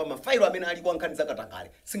abwere apapa mafailo amene ali kwa nkhani za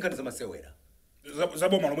Katangale sinkhani za masewera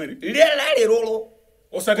zaboma lomweli lero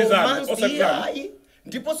osatizana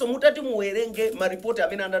ndiponso mutati muwerenge maripoti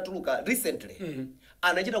amene anatuluka recently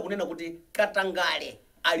anachita kunena kuti Katangale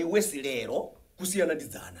ali wesi lero kusiyana ndi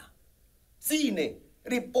dzana. Sine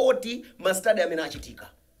ripoti mastadi amene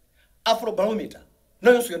achitika Afrobarometer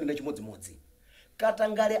nayo siyana ndi chimodzimodzi.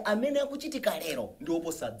 Katangale amene akuchitika lero ndi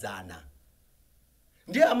oposa dzana.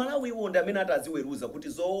 Ndiye Amalawi iwo ndi amene ataziweruza kuti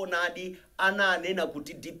zoonadi ananena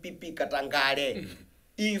kuti DPP Katangale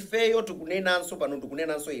ifeyo tikunenanso pano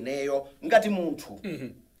tikunenanso ineyo ngati munthu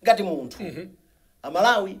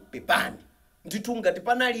Amalawi pepani ndithu ngati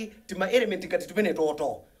panali tima element ngati timene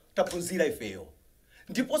toto taphunzira ifeyo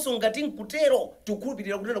ndiponso ngati nkutero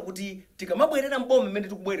tikukhulupirira kunena kuti tikamabwerera mboma mmene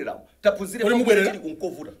tikubwereramo taphunzire tili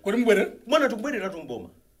kunkovuta kodi mubwerera mwana tikubwerera tumboma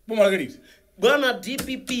boma lakeliti bwana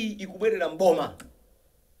DPP ikubwerera mboma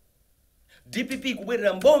DPP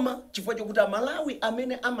ikubwerera mboma chifukwa chokuti Amalawi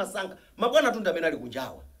amene amasankha mabwana tunda amene ali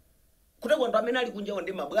kunjawa kutekwa ndo amene ali kunjawa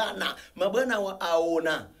ndi mabwana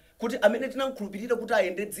aona kuti amene tinamkhulupirira kuti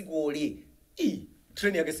ayende dzikoli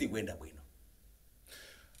treni yake sikuyenda bwino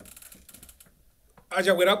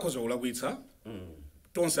achakwera akhoza kulakwitsa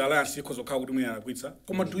tonse alliance ikhoza kukhala kuti mwina alakwitsa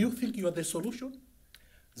koma do you think you are the solution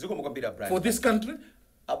ziko mukwambira Brian for this country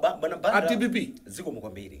bwana banda DPP ziko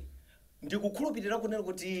mukwambiri ndikukhulupirira kunena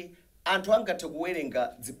kuti anthu angathe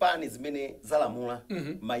kuwerenga zipani zimene zalamula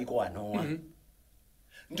maiko anowa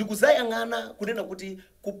ndikuzayang'ana kunena kuti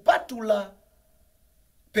kupatula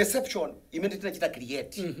perception imene tinachita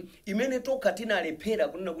create imene toka tinalephera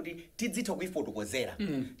kunena kuti tidzitha kuifotokozera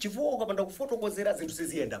chifukwa ukapanda kufotokozera zinthu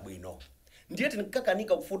siziyenda bwino ndiye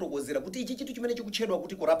tinkakanika kufotokozera kuti ichi chinthu chimene chikutchedwa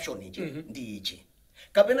kuti corruption ichi ndi ichi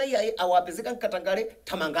kapena iye awapezeka mkatangale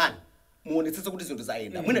thamangani muonetsetse kuti zinthu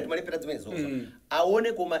zayenda mwina timalephera zimene zonse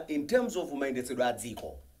aone koma in terms of mayendetsedwe a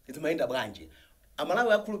dziko zimayenda bwanji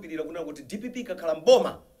Amalawi akhulupirira kunena kuti DPP ikakhala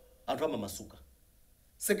mboma anthu amamasuka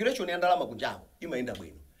circulation ya ndalama kunjawo imayenda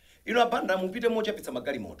bwino ino abanda mupite mochapitsa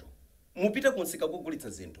magalimoto mupite kunsika kugulitsa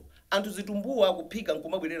zinthu anthu zitumbuwa akuphika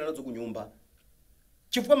nkumabwerera nazo kunyumba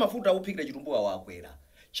chifukwa mafuta akuphikira chitumbuwa wakwera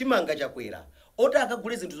chimanga chakwera ota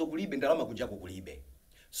akagule zinthu zokulibe ndalama kunjako kulibe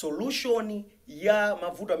solution ya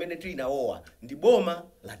mavuto amene tili nawowa ndi boma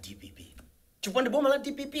la DPP chifukwa ndi boma la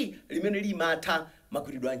DPP limene limatha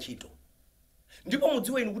magwiridwe a ntchito ndipo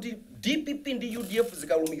mudziwe inu kuti DPP ndi UDF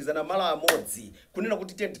zikalumikizana mala amodzi kunena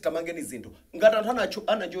kuti tiye titamangeni zinthu ngati anthu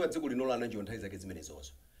anajoya dziko linola anajoya nthawi zake zimene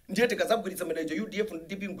zozo ndiye tikazagwiritsa manejo UDF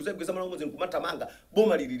ndi DPP nkuzagwiritsa mala amodzi nkumatamanga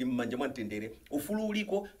boma lili m'manja mwa mtendere ufulu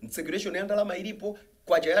uliko circulation ya ndalama ilipo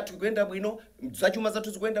kwacha yathu ikuyenda bwino zachuma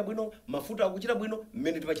zathu zikuyenda bwino mafuta akuchita bwino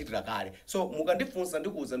mmene timachitira kale so mukandifunsa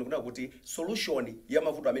ndikuwuzani kunena kuti solution ya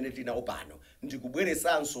mavuto amene tinawo pano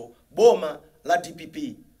ndikubweresanso boma la DPP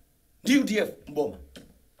ndi UDF mboma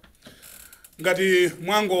ngati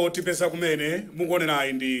mwango tipeza kumene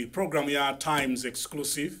mukuonerayi ndi program ya Times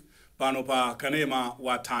Exclusive pano pa kanema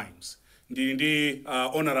wa Times ndili ndi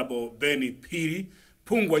Honorable Ben Phiri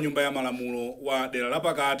phungu wa nyumba ya malamulo wa dera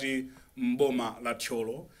lapakati mboma la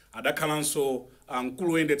Tcholo adakhalanso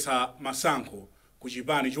mkulu woyendetsa masankho ku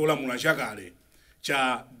chipani cholamula chakale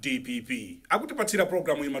cha DPP akutipatsira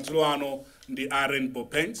programu imadzulo ano ndi Rainbow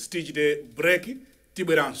Paints tichite break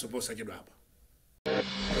tibweranso posachedwapa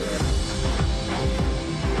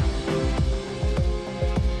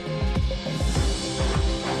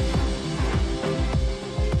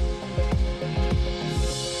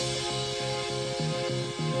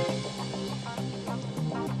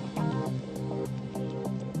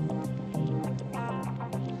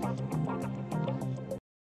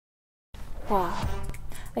Wow,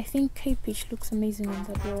 I think K-Pitch looks amazing on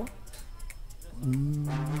that wall.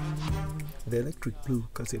 The electric blue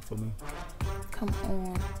calls it for me. Come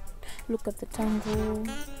on, look at the tango,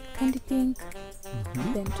 candy pink,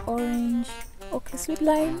 burnt orange, okay, sweet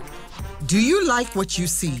lime. Do you like what you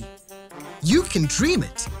see? You can dream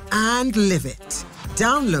it and live it.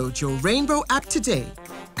 Download your Rainbow app today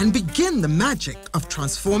and begin the magic of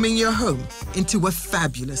transforming your home into a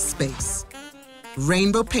fabulous space.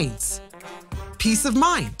 Rainbow Paints. Peace of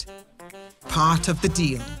mind. Part of the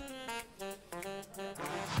deal.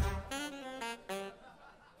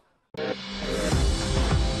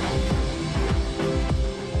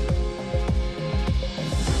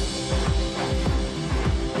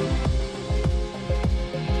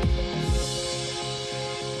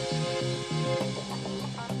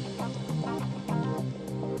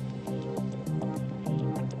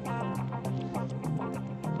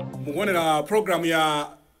 mukuonera program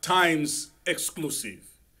ya Times Exclusive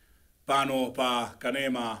pano pa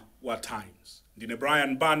kanema wa Times ndine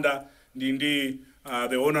Brian Banda ndi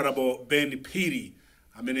the Honorable Ben Phiri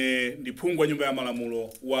amene ndi phungu wa nyumba ya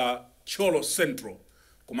malamulo wa Tcholo Central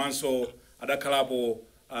komanso adakhalapo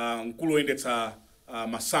mkulu woyendetsa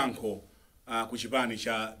masankho ku chipani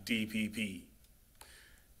cha DPP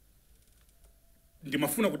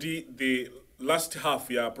ndimafuna kuti the last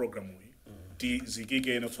half ya program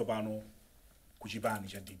tizikike natsopano ku chipani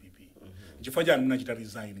cha DPP chifukwa chani munachita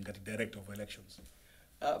resign ngati director of elections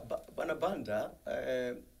bana banda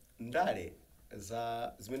ndale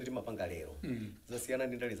za zimene timapanga lero zasiyana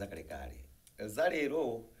ndi ndale zakalekale za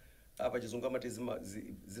lero apa chizungu amati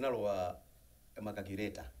zinalowa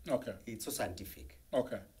calculator. Okay. It's so scientific.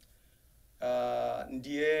 Okay.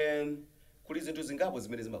 Ndiye kuli zinthu zingapo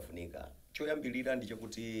zimene zimafunika. Choyambilira ndicho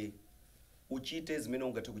kuti uchite zimene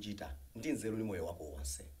ungathe kuchita ndi nzeru ni moyo wako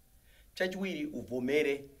wonse. Chachiwiri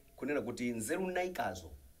uvomere kunena kuti nzeru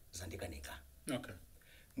naikazo zandikanika. Okay.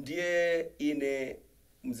 Ndiye ine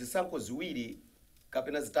mzisankho ziwiri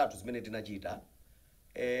kapena zitatu zimene tinachita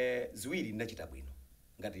ziwiri ndinachita bwino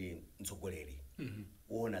ngati mtsogoleri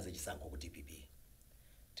uona za chisankho ku DPP.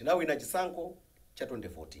 Tinawina chisankho cha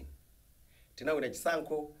 2014. Tinawina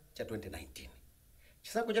chisankho cha 2019.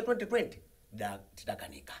 Chisankho cha 2020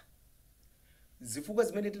 tidakanika. Zifukwa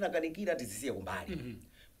zimene tinakanikira tizisiye kumbali.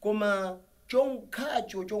 Koma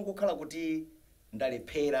chongokhala kuti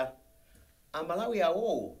ndalephera amalawi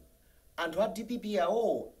yawo anthu a DPP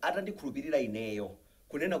yawo atandikhulupirira ineyo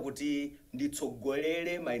kunena kuti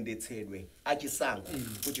nditsogolere mayendetsedwe achisankho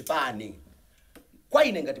kuchipani. Kwa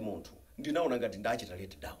ine ngati munthu ndinaona ngati ndachita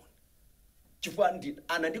let down. Chifukwa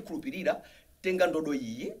anandikhulupirira tenga ndodo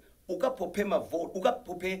iyi ukapophe mavote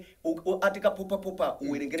ukapophe atikapopha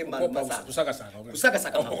uwerengere mazako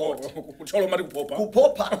kusakasaka mavote kucholo mali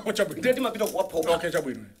kupopa ndeti mapita kuwapopa. Okay,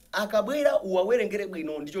 chabwino. Akabwera uwawerengere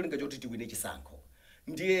bwino ndicho linga choti tiwine chisankho.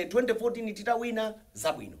 Ndiye 2014 titawina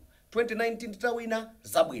zabwino, 2019 titawina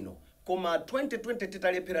zabwino, koma 2020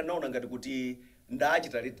 titalephera naona ngati kuti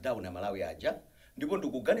ndachita let down na Malawi aja. Ndipo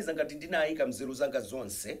ndikuganiza ngati ndinayika mzeru zanga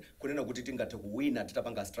zonse kunena kuti tingathe kuwina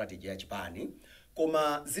titapanga strategy ya chipani,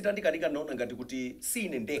 koma zitandikanika naona ngati kuti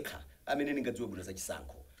sine ndekha amene ningadziwe bwino za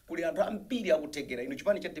chisankho. Kuli anthu ambiri akuthekera ino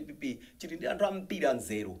chipani cha DPP chili ndi anthu ambiri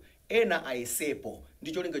anzeru ena ayesepo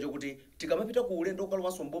ndicho linga chokuti tikamapita ku ulendo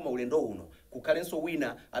ukalowanso mboma ulendo uno kukhalenso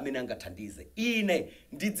wina amene angathandize. Ine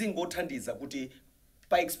ndidzingothandiza kuti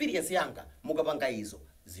pa experience yanga mukapanga izo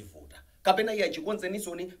zivuta. Kapena iya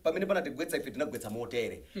chikonzenisoni pamene panatigwetsa ife tinagwetsa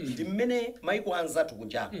motere. Ndi mmene maiko anzathu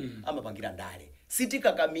kunjako amapangira ndale.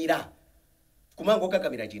 Sitikakamira kumango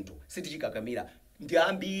kakamira chinthu sitichikakamira. Ndi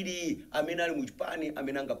ambiri amene ali mu chipani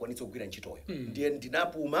amene angakwanitsa kugwira ntchitoyo. Ndiye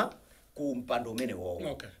ndinapuma ku mpando umene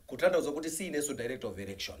wowo. Okay. Kutanthauza kuti si ineso director of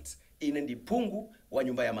elections. Ine ndi phungu wa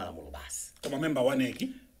nyumba ya malamulo basi. Koma member wa NEC.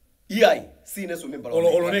 Iyai si ineso member wa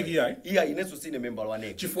NEC. Oloneki iyai. Iyai ineso sine member wa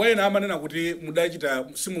NEC. Chifukwa ena amanena kuti mudachita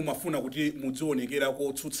simumafuna kuti mudzionekera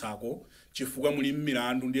kotsutsako chifukwa muli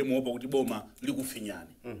mmilandu ndiye muopa kuti boma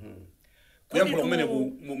likufinyani. Kuyankhula kumene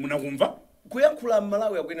munakumva? Kuyankhula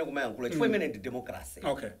Malawi akwene kumayankhula chifukwa imene ndi democracy.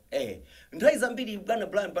 Okay. Nthawi zambiri bwana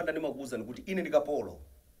Brian Banda ndimakuwuzani kuti ine ndikapolo.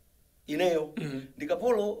 Ineyo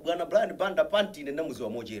ndikapolo bwana Brian Banda panti ine ndamuziwa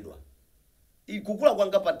mochedwa. Kukula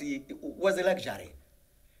kwanga pati was a luxury.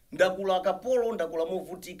 Ndakula kapolo ndakula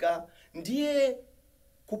movutika ndiye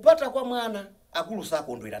kupata kwa mwana akulu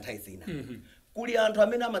sakondwera nthawi zina. Kuli anthu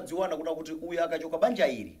amene amadziwana kuti uyu akachoka banja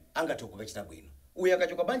ili angathe kukachita bwino. Uyu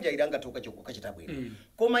akachoka banja ili angathe kukachita bwino.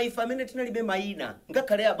 Koma ife amene tinalibe mayina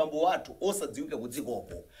ngakhale abambo wathu osadziwika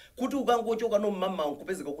kudzikopo kuti ukangochoka no mama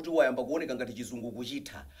nkupezeka kuti wayamba kuoneka ngati chizungu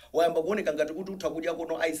kuchitha, wayamba kuoneka ngati kuti utha kudya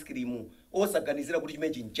kono ice cream osaganizira kuti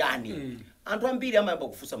chimeji nchani. Anthu ambiri amayamba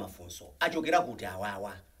kufunsa mafunso achokera kuti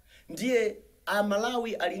awawa. Ndiye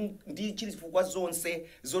Malawi ali ndi chifukwa zonse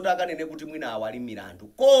zoti akanene kuti mwina awa ali milandu.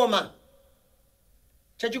 Koma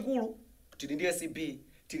chachikulu tili ndi SCP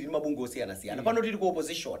tili ndi mabungwe osiyana-siyana. Pano tili ku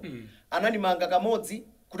opposition. Anandimanga kamodzi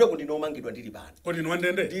kuti kundinomangidwa ndili pano. Kodi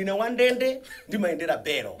nwandende? Ndine wandende ndimayendera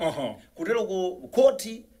belo. Kutero ku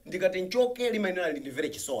koti ndikati nchoke limayendera ndimvere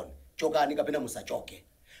chisoni. Chokani kapena musachoke.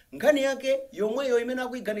 Nkhani yake yomweyo imene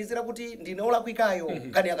akuiganizira kuti ndine olakwikayo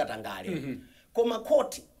nkhani yakatangale. Koma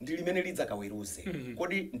koti ndi limene lidza kaweruze.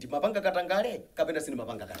 Kodi ndimapanga katangale kapena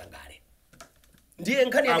sindimapanga katangale. Ndiye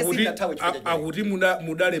nkhani yake sinathawe chifukwa akuti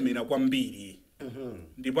mudalemera kwambiri.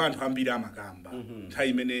 Ndipo anthu ambiri amakamba nthawi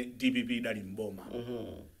imene DPP idali mboma.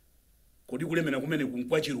 Kodi kulemera kumene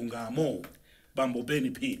kwa chilungamo bambo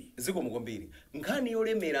Ben Phiri. Ziko mukombiri. Nkhani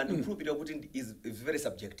yolemera ndikukhulupirira kuti is very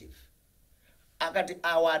subjective. Akati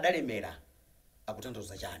awa adalemera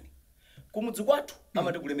akutanthauza chani. Kumudzi kwathu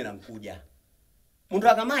amati kulemera nkudya. Munthu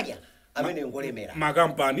akamadya amene ngolemera.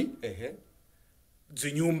 Makampani.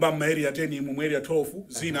 Zinyumba mu area 10 mu area 12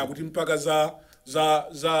 zina kuti mpaka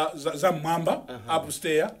za mmwamba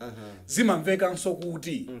upstairs zimamveka nso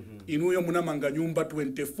kuti inuyo munamanga nyumba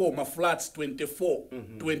 24 ma flats 24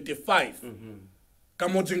 25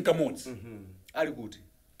 kamodzi ali kuti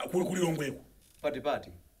kuli longweko pati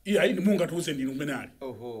iya ini munga tuuze ndinu kumene ali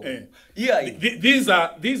iya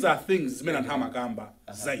these are things zimene anthu amakamba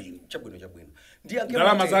za inu chabwino ndiye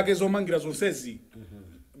ndalama zake zomangira zonsezi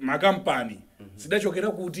makampani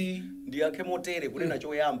zidachokera kuti ndiyankhe motere kunena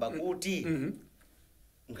choyamba kuti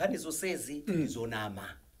nkhani zonsezi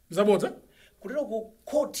ndizonama zabodza kutero ku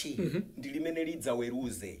koti ndi limene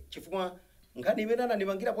lidzaweruze chifukwa nkhani imene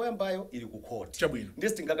anandimangira poyambayo ili ku koti Chabwino.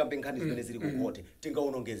 ndiye tingakambe nkhani zimene zili ku koti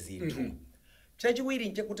tingaononge zinthu chachiwiri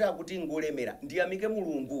nchekuti akuti ngolemera ndiyamike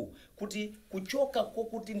mulungu kuti kuchoka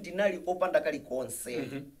kokuti ndinali opanda kalikonse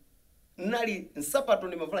nali nsapato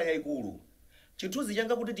ndi mavala yayikulu chithunzi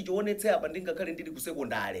changa kuti tichionetse apa ndingakhale ndili ku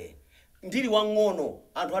sekondale ndili wang'ono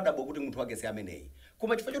anthu adabwa kuti munthu wake si ameneyi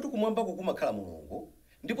koma chifukwa choti kumwambako kumakhala mulungu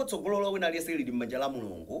ndipo tsogolo lawo wina aliyense lili m'manja la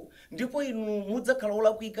mulungu ndipo inu mudzakhala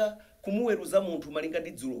olakwika kumuweruza munthu malinga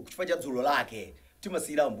ndi dzulo chifukwa cha dzulo lake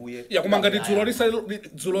timasiyira ambuye ya koma ngati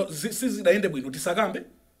dzulo sizidayende bwino tisakambe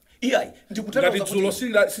iyayi ngati dzulo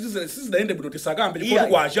sizidayende bwino tisakambe chifukwa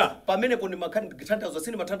kwacha pamenepo ndimatanthauza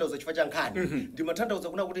sindimatanthauza chifukwa cha nkhani ndimatanthauza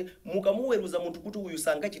kuna kuti mukamuweruza munthu kuti uyu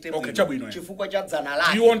sangachite bwino chifukwa cha dzana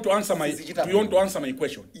lake. Do you want to answer my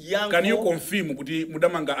question? Can you confirm kuti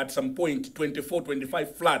mudamanga at some point 25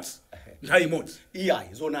 flats nthawi imodzi?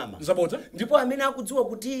 Iyayi zonama nzabodza ndipo amene akudziwa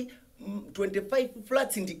kuti 25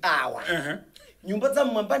 flats ndi awa nyumba za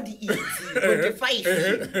mmwamba ndi izi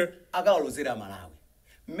 25 akawalozera Malawi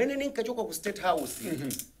mmene ninkachoka ku State House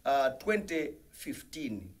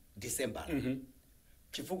 2015 December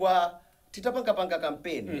chifukwa titapanga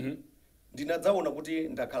campaign ndinadzaona kuti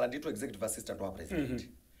ndakhala ndithu executive assistant wa president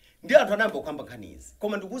ndi anthu anayamba kukamba nkhanizi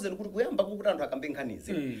koma ndikuwuzeni kuti kuyamba kokuti anthu akambe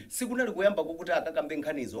nkhanizi sikunali kuyamba kokuti akakambe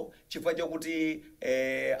nkhanizo chifukwa chakuti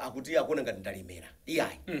akuti akuona ngati ndalemera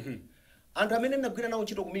iyayi anthu amene ndinagwira nawo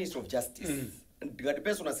ntchito ku Ministry of Justice ngati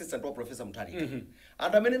personal assistant wa Professor Mutharika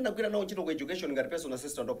anthu amene ndinagwira nawo ntchito ku education ngati personal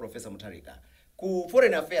assistant wa Professor Mutharika ku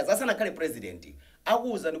foreign affairs asanakhale president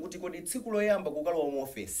akuwuzani kuti kodi tsiku loyamba kukalowa mu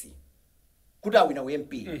office kuti awina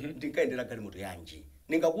MP ndinkayendera galimoto yanji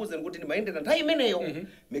ningakuwuzani kuti ndimayendera nthawi imeneyo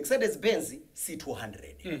Mercedes Benz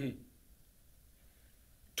C200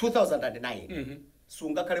 2009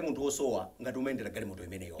 sungakhale munthu osowa ngati umayendera galimoto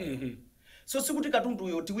imeneyo so sikuti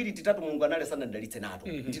katunduyo tiwiri titatu mulungu anali sanandalitse nato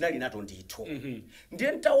ndinali nato ndithu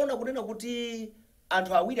ndiye ntaona kunena kuti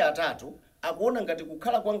anthu awiri atatu akuona ngati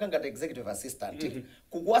kukhala kwanga ngati executive assistant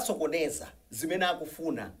kukuwasokoneza zimene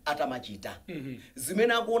akufuna atamachita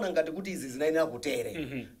zimene akuona ngati kuti izi zinayenera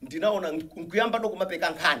kutere ndinaona nkuyamba kumapeka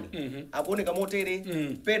nkhani akuoneka motere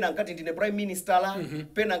pena ngati ndine prime minister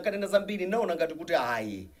pena ngati na zambiri naona ngati kuti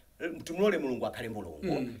ayi timulole mulungu akhale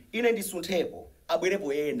mulungu ine ndisunthepo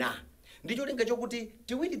abwerepo ena ndicho linga chokuti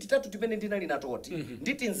tiwiri titatu timene ndinali natoti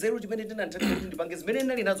nditi nzeru timene ndinanthati kuti ndipange zimene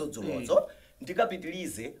ndinali nazo dzulozo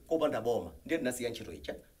ndikapitilize kopanda boma ndiye ndinasiya ntchito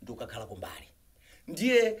icha ndikukhala kumbali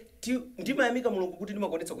ndiye ndimayamika mulungu kuti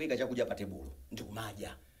ndimakonetsa kuyika chakudya pa tebulo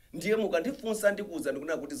ndikumadya ndiye mukandifunsa ndikuwuza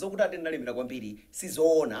ndikunena kuti zokuti ati ndinalemera kwambiri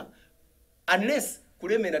sizoona unless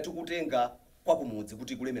kulemera tikutenga kwa kumudzi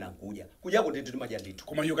kuti kulemera nkudya kudyako ndithu timadya ndithu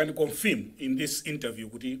koma you can confirm in this interview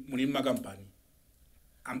kuti muli makampani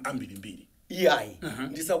ambirimbiri iyayi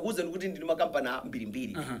ndisakuwuze kuti ndili makampani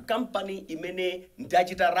ambirimbiri kampani imene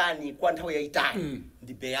ndachita rani kwa nthawi yayitali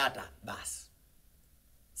ndi Beata basi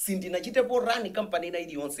sindinachitepo rani kampani ina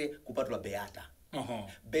iliyonse kupatula Beata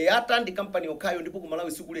Beata ndi kampani yokhayo ndipo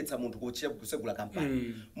kumalawi sikuletsa munthu kusegula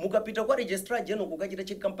kampani mukapita kwa registrar general kukachita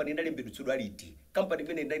che kampani inalembedwetsedwa liti kampani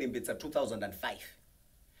imene inalembetsa 2005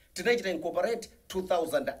 tinachita incorporate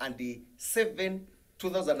 2007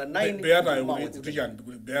 2009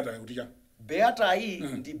 Beata hii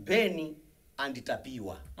ndi Beni and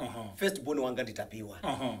Tapiwa first born wanga ndi Tapiwa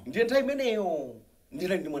ndiye nthawi imeneyo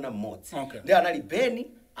ndile ndi mwana mmodzi ndiye anali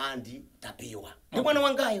Beni and Tapiwa ndi mwana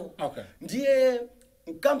wangayo ndiye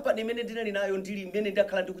company imene ndinali nayo ndili imene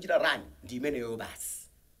ndakhala ndikuchita run ndi imeneyo basi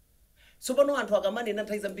so pano anthu akamanena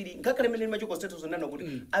nthawi zambiri ngakhale imene machoko status nana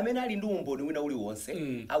kuti amene ali ndi umboni wina uli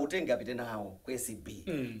wonse autenge apite nawo ku SB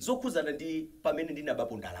zokhuzana ndi pamene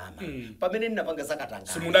ndinabapo ndalama pamene ndinapanga zakatanga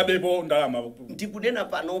simunabepo ndalama ndikunena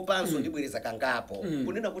pano panso ndibwereza kangapo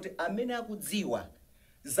kunena kuti amene akudziwa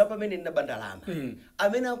za pamene ndinaba ndalama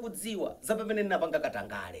amene akudziwa za pamene ndinapanga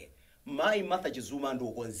katangale Mai Martha Chizuma ndi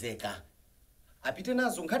ukonzeka apite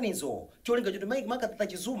nazo nkhanizo cholinga choti Mai Martha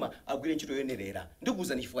Chizuma agwire ntchito yoyenerera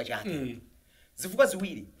ndikuwuzani chifukwa chake zifukwa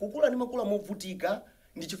ziwiri kukula ndi makula movutika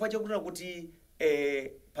ndi chifukwa chakuti kuti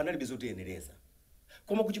panalibe zotiyenereza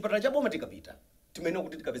koma ku chipatala cha boma tikapita timayenera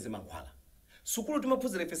kuti tikapeze mankhwala sukulu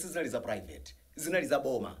timaphunzira ife zinali za private zinali za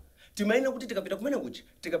boma timayenera kuti tikapita kumene kuchi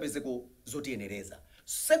tikapezeko zotiyenereza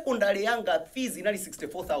secondary yanga fees inali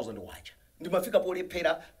 64,000 wacha ndimafika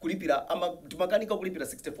polephera kulipira ama ndimakanika kulipira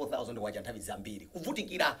 64,000 wacha nthawi zambiri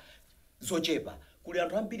kuvutikira zochepa kuli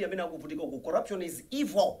anthu ambiri amene akuvutika ku corruption is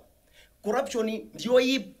evil corruption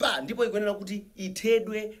ndiyoipa ndipo ikuyenera kuti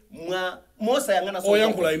ithedwe mwa mosa yang'ana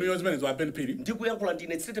oyankhula inu zimenezo a Ben Phiri ndikuyankhula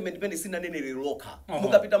ndine statement imene sinanenere lokha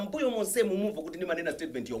mukapita mbuyo monsemu mumva kuti ndimanena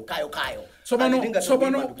statement yonkayo kayo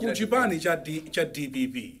tsopano ku chipani cha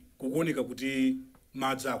DPP kukuoneka kuti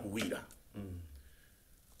madzi akuwira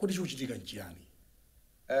kuti chikuchitika nchiyani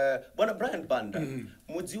bwana Brian Banda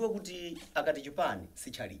mudziwe kuti akati chipani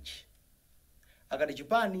si chalichi akati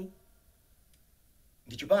chipani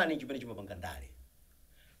ndi chipani chimene chimapanga ndale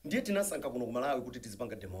ndiye tinasankha kuno ku Malawi kuti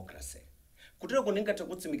tizipanga democracy kutero kunengathe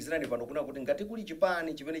kutsimikizirani pano kuna kuti ngati kuli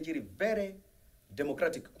chipani chimene chili very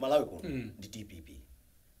democratic ku Malawi kuno ndi DPP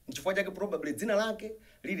nchifukwa chake probably dzina lake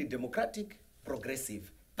lili Democratic Progressive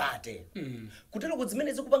Party kutero kuti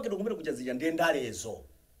zimene zikupangidwa kumene kuchazija ndiye ndalezo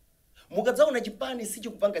mukadzaona chipani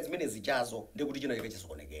sichikupanga zimene zichazo ndiye kuti china chake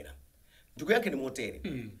chisokonekera ndikuyankhe ni motere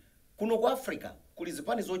kuno ku Africa kuli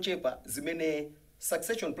zipani zochepa zimene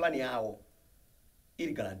succession plan yawo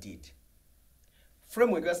ili guaranteed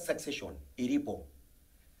framework ya succession ilipo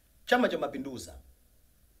chama cha mapinduza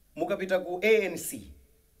mukapita ku ANC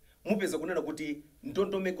mupeza kunena kuti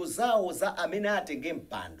ndondomeko zawo za amene atenge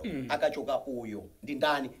mpando akachoka uyo ndi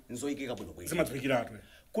ndani nzoyikika bwino bwino zimathikiratwe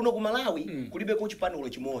kuno ku Malawi kulibe ku chipani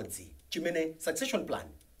chimodzi chimene succession plan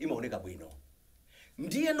imaoneka bwino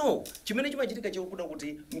ndiye no chimene chimachitika chikukuta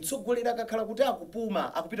kuti mtsogoleri akakhala kuti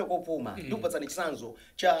akupita kopuma ndikupatsani chisanzo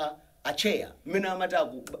cha acheya mmene amati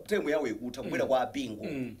temu yawo ikutha kubwera kwa apingo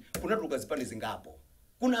kunatuluka zipani zingapo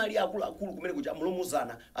kunali akulu kumene kuja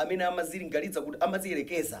amulumuzana amene amazilingalitsa kuti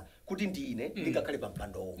amaziyerekeza kuti ndine ndingakhale pa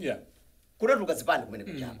mpandowo kunatuluka zipani kumene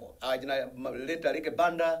kujako achina leta leke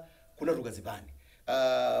Banda kunatuluka zipani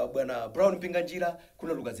bwana Brown Mpinganjira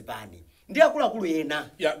kunatuluka zipani ndi akulu ena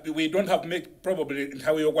we don't have make probably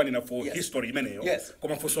nthawi yokwanira for history imeneyo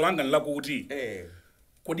koma funso langa lakuti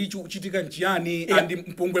kodi chikuchitika nchiyani andi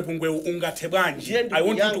mpungwe ungathe bwanji I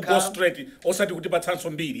want you to go straight osati kuti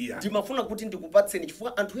patsanso mbiri ya ndimafuna kuti ndikupatseni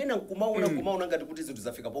chifukwa anthu ena kumaona ngati kuti zinthu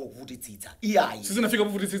zafika pongo kuvutitsitsa iyayi sizinafika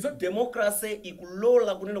kuvutitsitsa democracy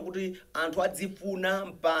ikulola kunena kuti anthu adzifuna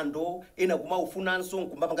mpando ena kumaufunanso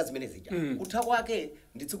nkumapanga zimene zija kutha kwake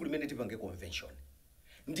ndi tsiku limene tipange convention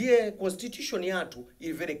ndiye constitution yathu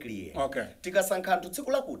ili very clear tikasankha anthu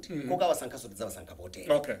tsiku lakuti kokawasankhaso tidzawasankha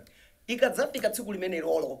potero ikadzafika tsiku limene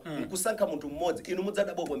lolo nkusankha munthu mmodzi inu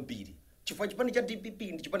mudzadabwa mbiri chifukwa chipani cha DPP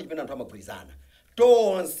ndi chipani chimene anthu amagwirizana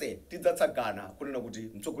tonse tidzatsagana kunena kuti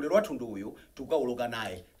mtsogoleri wathu ndi uyu tikukauloka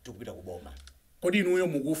naye tikupita kuboma kodi inuyo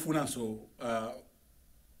mukufunanso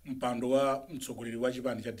mpando wa mtsogoleri wa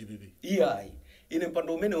chipani cha DPP iyayi ine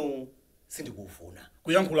mpando umenewu sindikuufuna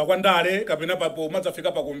kuyankhula kwa ndale kapena papo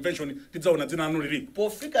madzafika pa convention tidzaona dzina lanu lilipo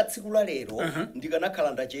pofika tsiku la lero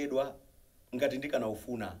ndikanakhala ndachedwa ngati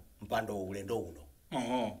ndikanaufuna mpando ulendo uno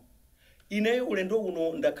ine ulendo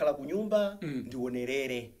uno ndakhala ku nyumba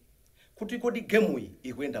ndionerere kuti kodi game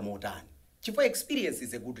ikuyenda motani chifukwa experience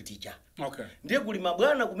is a good teacher ndiye kuli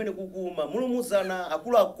mabwana kumene kukuma mulumuzana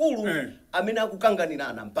akuluakulu amene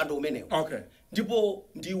akukanganirana mpando umenewo ndipo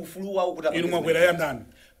ndi ufulu wawo kuti inu mwakwera ya ndani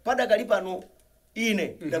padakali pano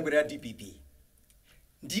ine ndakwera ya DPP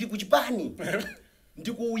ndili ku chipani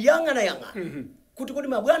ndikuyang'ana kuti kodi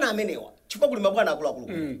mabwana amenewa chifukwa kuli mabwana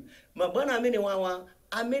akuluakulu mabwana amenewawa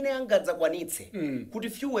amene angadzakwanitse kuti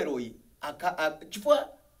fueloyi chifukwa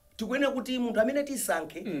tikuyenera kuti munthu amene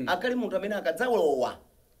tisankhe akali munthu amene akadzalowa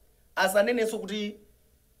asanenenso kuti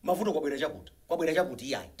mavuto kwabwera chakuti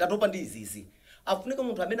iyayi tatopa ndi izizi afunika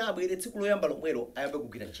munthu amene abwere tsiku loyamba lomwelo ayambe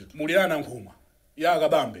kugwira ntchito muli ana nkhuma ya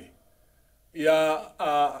akabambe ya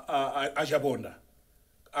achaponda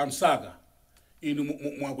amsaka inu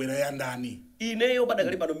mwakwera ya ndani ineyo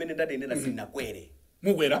padakali pano mmene ndadenera sinakwere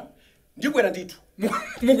mukwera ndikwera ndithu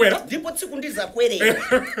mukwera ndipo tsiku ndizakwere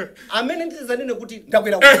amene ndizanene kuti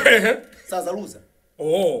ndakwera sazaluza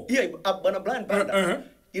iye bwana Brian Banda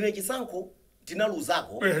ine chisankho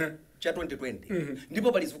tinaluzako cha 2020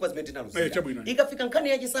 ndipo pali zifukwa zimene tinaluzira ikafika nkhani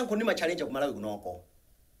ya chisankho ndi machallenja ku Malawi kunoko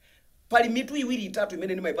pali mitu iwiri itatu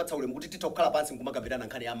imene ndimayipatsa ulemu kuti titakhala pansi nkumakambirana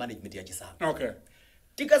nkhani ya management ya chisankho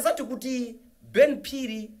tikazati kuti Ben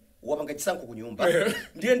Phiri wapanga chisankho ku nyumba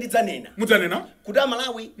ndiye ndidzanena mudzanena kuti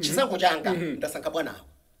Malawi chisankho changa ndasankha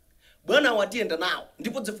bwanawo atiyenda nawo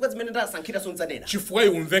ndipo zifukwa zimene ndasankhira sonzanena chifukwa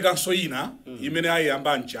ikumvekanso ina imene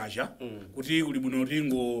ayiyamba mchacha kuti kuli bwino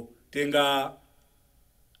tingo tenga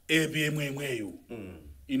EPMweyo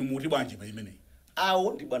inu muti bwanji pa imeneyi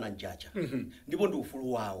awo ndi bwana mchacha ndipo ndi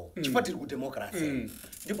ufulu wawo chifukwa tili ku democracy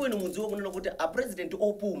ndipo inu mudziwa kunena kuti a president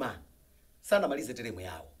opuma sanamalize teremu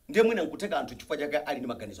yawo ndiye mwina nkuteka anthu chifukwa chake ali ndi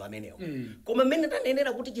maganizo amenewo koma mmene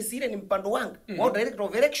ndanenera kuti chisire ni mpando wanga wa director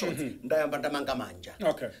of elections ndayamba ndamanga manja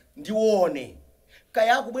ndione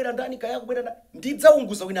kaya akubwera ndani kaya akubwera ndani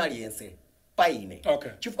ndidzaunguza wina aliyense paine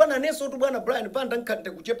Okay. chifukwa nanenso tu bwana Brian Panda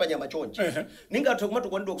nkante kuchepa nyama chonchi ningathe kumatu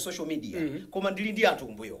kwandi ku social media koma ndili ndi anthu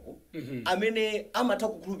kumbuyoko amene amatha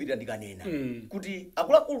kukhulupirira ndikanena kuti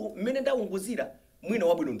akuluakulu mmene ndaunguzira mwina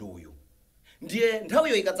wabwino ndi uyu ndiye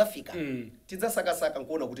nthawiyo ikadzafika tidzasakasaka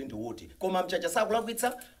nkuona kuti ndi woti koma mchacha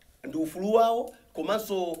sakulakwitsa ndi ufulu wawo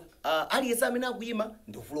komanso aliyense amene akuyima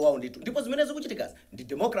ndi ufulu wawo ndithu ndipo zimene zikuchitikazi ndi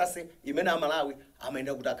democracy imene amalawi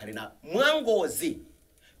amayenda kuti akhale na mwangozi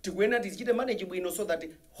tikuyena tizichite manage bwino so that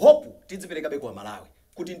hope tidziperekabe kwa Malawi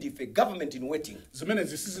kuti ndife government in waiting zimene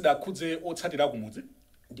zisizidakhudze otsatira kumudzi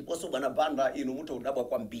ndiponso bwana Panda inu muto udabwa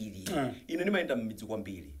kwambiri ine ndimayenda mmidzi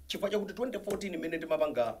kwambiri chifukwa chakuti 2014 imene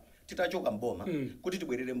timapanga titachoka mboma kuti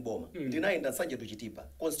tibwerere mboma ndinayenda nsanje tuchitipa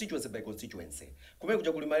constituency by constituency kumene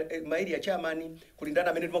kuja kuli mairi ya chairman kuli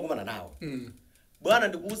ndana amene timakumana nawo bwana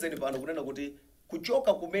ndikuuzeni pano kunena kuti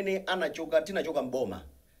kuchoka kumene anachoka tinachoka mboma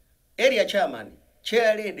area chairman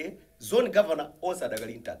chair lady zone governor onse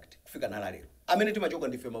adakali intact kufika nala lero amene timachoka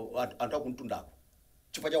ndife anthu akuntundako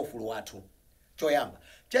chifukwa cha ufulu wathu choyamba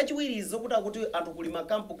chachiwiri zokuti akuti anthu kulima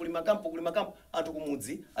kampo anthu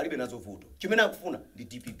kumudzi alibe nazo vuto chimene akufuna ndi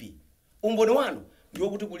DPP umboni wanu ndiwo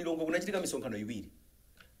kuti kulilongo kunachitika misonkhano iwiri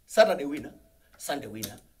Saturday wina Sunday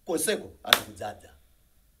wina konseko anthu kudzadza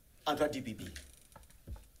anthu a DPP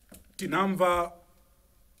tinamva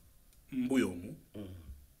mbuyomu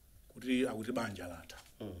kuti akuti banja latha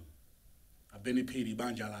a Ben Phiri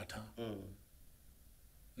banja latha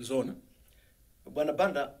nzona bwana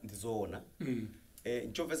Banda ndizoona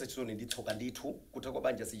nchomvesa chisoni nditsoka ndithu kutha kwa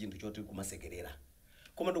banja si chinthu choti kumasekerera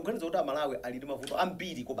koma ndikuganiza kuti amalawi ali ndi mavuto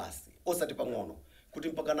ambiri ko basi osati pang'ono kuti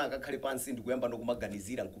mpaka na akakhale pansi ndikuyamba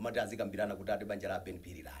nokumaganizira nkumati azikambirana kuti ati banja la Ben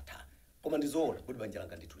Phiri latha koma ndizoona kuti banja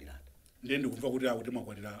langa ndithu lilata ndiye ndikumva kuti akuti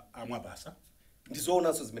mwakwatira amwapasa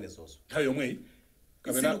ndizoonanso zimene zonso nthawi yomweyi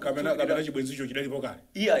kapena chibwenzicho chidalipo kale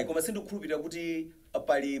iya koma sindikukhulupirira kuti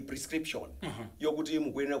pali prescription yokuti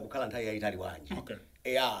mukuyenera kukhala nthawi yayitali wanji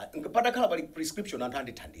patakhala pali prescription anthu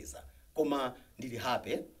andithandiza koma ndili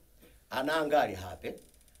hape ana anga ali hape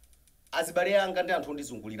azibale anga ndi anthu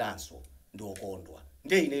ondizunguliranso ndi okondwa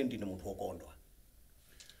ndiye ineyo ndine munthu okondwa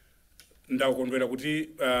ndakondwera kuti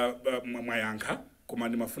mwayankha koma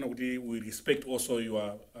ndimafuna kuti we respect also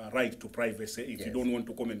your right to privacy if you don't want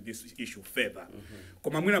to comment this issue further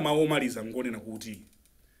koma mwina mawu omaliza ngonena kuti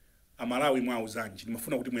amalawi mwauzanji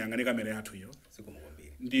ndimafuna kuti muyang'ane kamera yathu iyo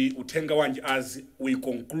ndi uthenga wanji as we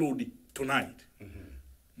conclude tonight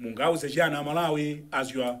mungauze chana amalawi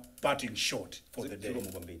as you are parting short for the day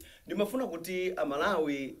ndimafuna kuti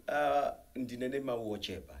amalawi ndinene mawu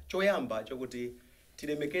ochepa choyamba chokuti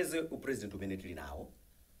tilemekeze upresident umene tili nawo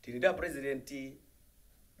tili ndi president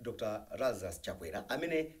Dr. Lazarus Chakwera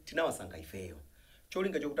amene tinawasankha ifeyo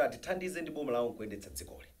cholinga chokuti atithandize ndi boma lawo kuyendetsa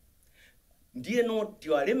dzikoli ndiye no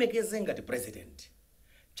tiwalemekeze ngati president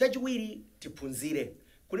chachiwiri tiphunzire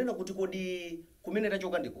kunena kuti kodi kumene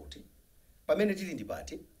tachoka ndikuti pamene tili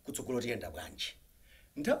ndipati kutsogolo tiyenda bwanji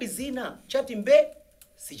nthawi zina chati mbe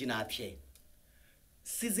sichinapye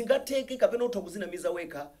sizingatheke kapena utha kuzinamiza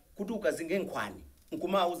wekha kuti ukazinge nkhwani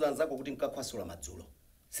nkumauza anzako kuti nkakhwasula madzulo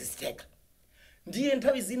siziteka ndiye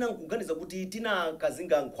nthawi zina nkuganiza kuti tina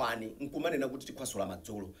kazinga nkhwani nkumanena kuti tikhwasula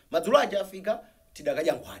madzulo aja afika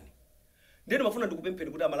tidakadya nkhwani ndiye mafuna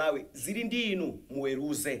ndikupempheni kuti amalawi zili ndi inu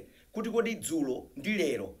muweruze kuti kodi dzulo ndi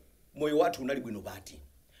lero moyo wathu unali bwino pati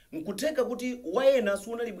nkutheka kuti waena si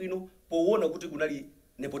unali bwino poona kuti kunali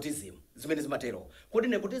nepotism zimene zimatero kodi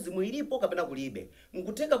nepotism ilipo kapena kulibe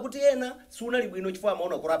nkutheka kuti ena si unali bwino chifukwa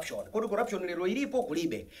amaona corruption kodi corruption lero ilipo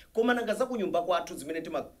kulibe koma nanga za kunyumba kwathu zimene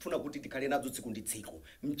timafuna kuti tikhale nazo tsiku ndi tsiku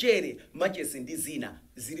mchere machesi ndi zina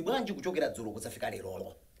zili bwanji kuchokera dzulo kudzafika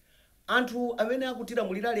lerolo anthu amene akutira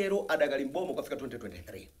mulira lero adakali mbomo kufika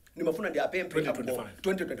 2023 ndimafuna ndi apemphe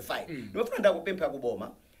 2025 ndimafuna ndi akupempha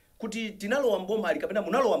akuboma kuti tinalowa mboma ali kapena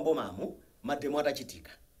munalowa mbomamu mademo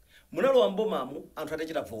atachitika munalowa mbomamu anthu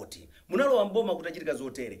atachita voti munalowa mboma kutachitika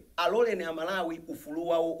zotere aloleni amalawi ufulu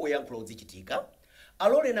wawo oyankhula uzichitika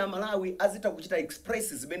aloleni amalawi azita kuchita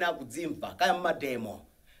express zimene akudzimva kaya mademo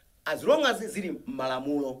as long as zili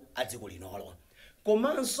malamulo a dziko linolo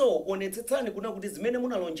komanso onetsetsani kuna kuti zimene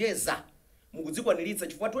munalonjeza mukudzikwaniritsa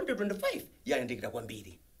chifukwa 2025 yayandikira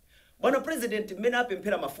kwambiri bwana president mmene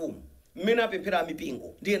apemphera mafumu mmene apemphera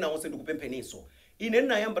amipingo ndiye nawonse ndikupempheninso ine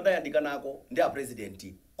ndinayamba ndayandika nako ndi a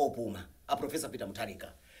president opuma a professor Peter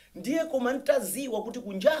Mutharika ndiye koma ntaziwa kuti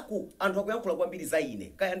kunjaku anthu akuyankhula kwambiri za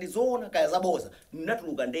ine kaya ndizoona kaya zaboza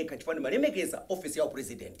ndinatuluka ndekha chifukwa ndimalemekeza office ya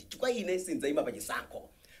president chifukwa ine sindzayima pa chisankho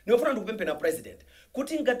ndimafuna ndikupemphe na president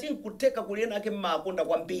kuti ngati nkuteka kulena ake mmakonda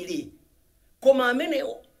kwambiri koma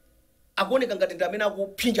amenewo akuoneka ngati ndi amene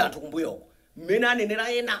akuphinja anthu kumbuyoko mmene anenera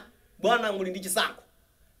ena bwana muli ndi chisankho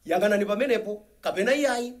yang'anani pamenepo kapena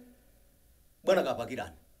iyayi bwana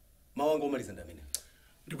kapakirani mawu anga omaliza ndi amene.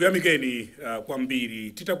 Ndikuyamikeni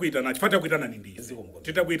kwambiri titakuitana chifata kuitanani ndizi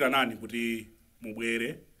titakuitanani kuti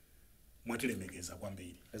mubwere mwatilemekeza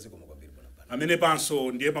kwambiri amene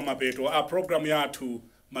panso ndiye pamapeto a program yathu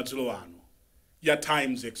madzulo ano ya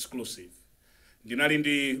Times Exclusive. Ndinali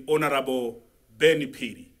ndi Honorable Ben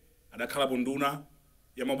Phiri, adakhalapo nduna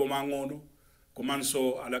ya maboma ang'ono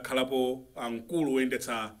komanso adakhalapo mkulu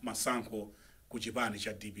woyendetsa masankho ku chipani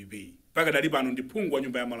cha DPP. Paka dali pano ndi phungu wa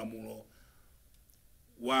nyumba ya malamulo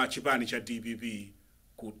wa chipani cha DPP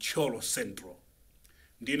ku Cholo Central.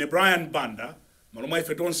 Ndine Brian Banda, malomwa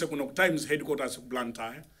ife tonse kuno ku Times Headquarters ku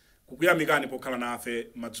Blantyre, kukuyamikani pokhala nafe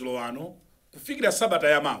madzulo ano kufikira Sabata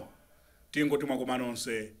ya mawa. Tingoti mwakomano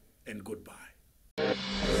nonse and goodbye.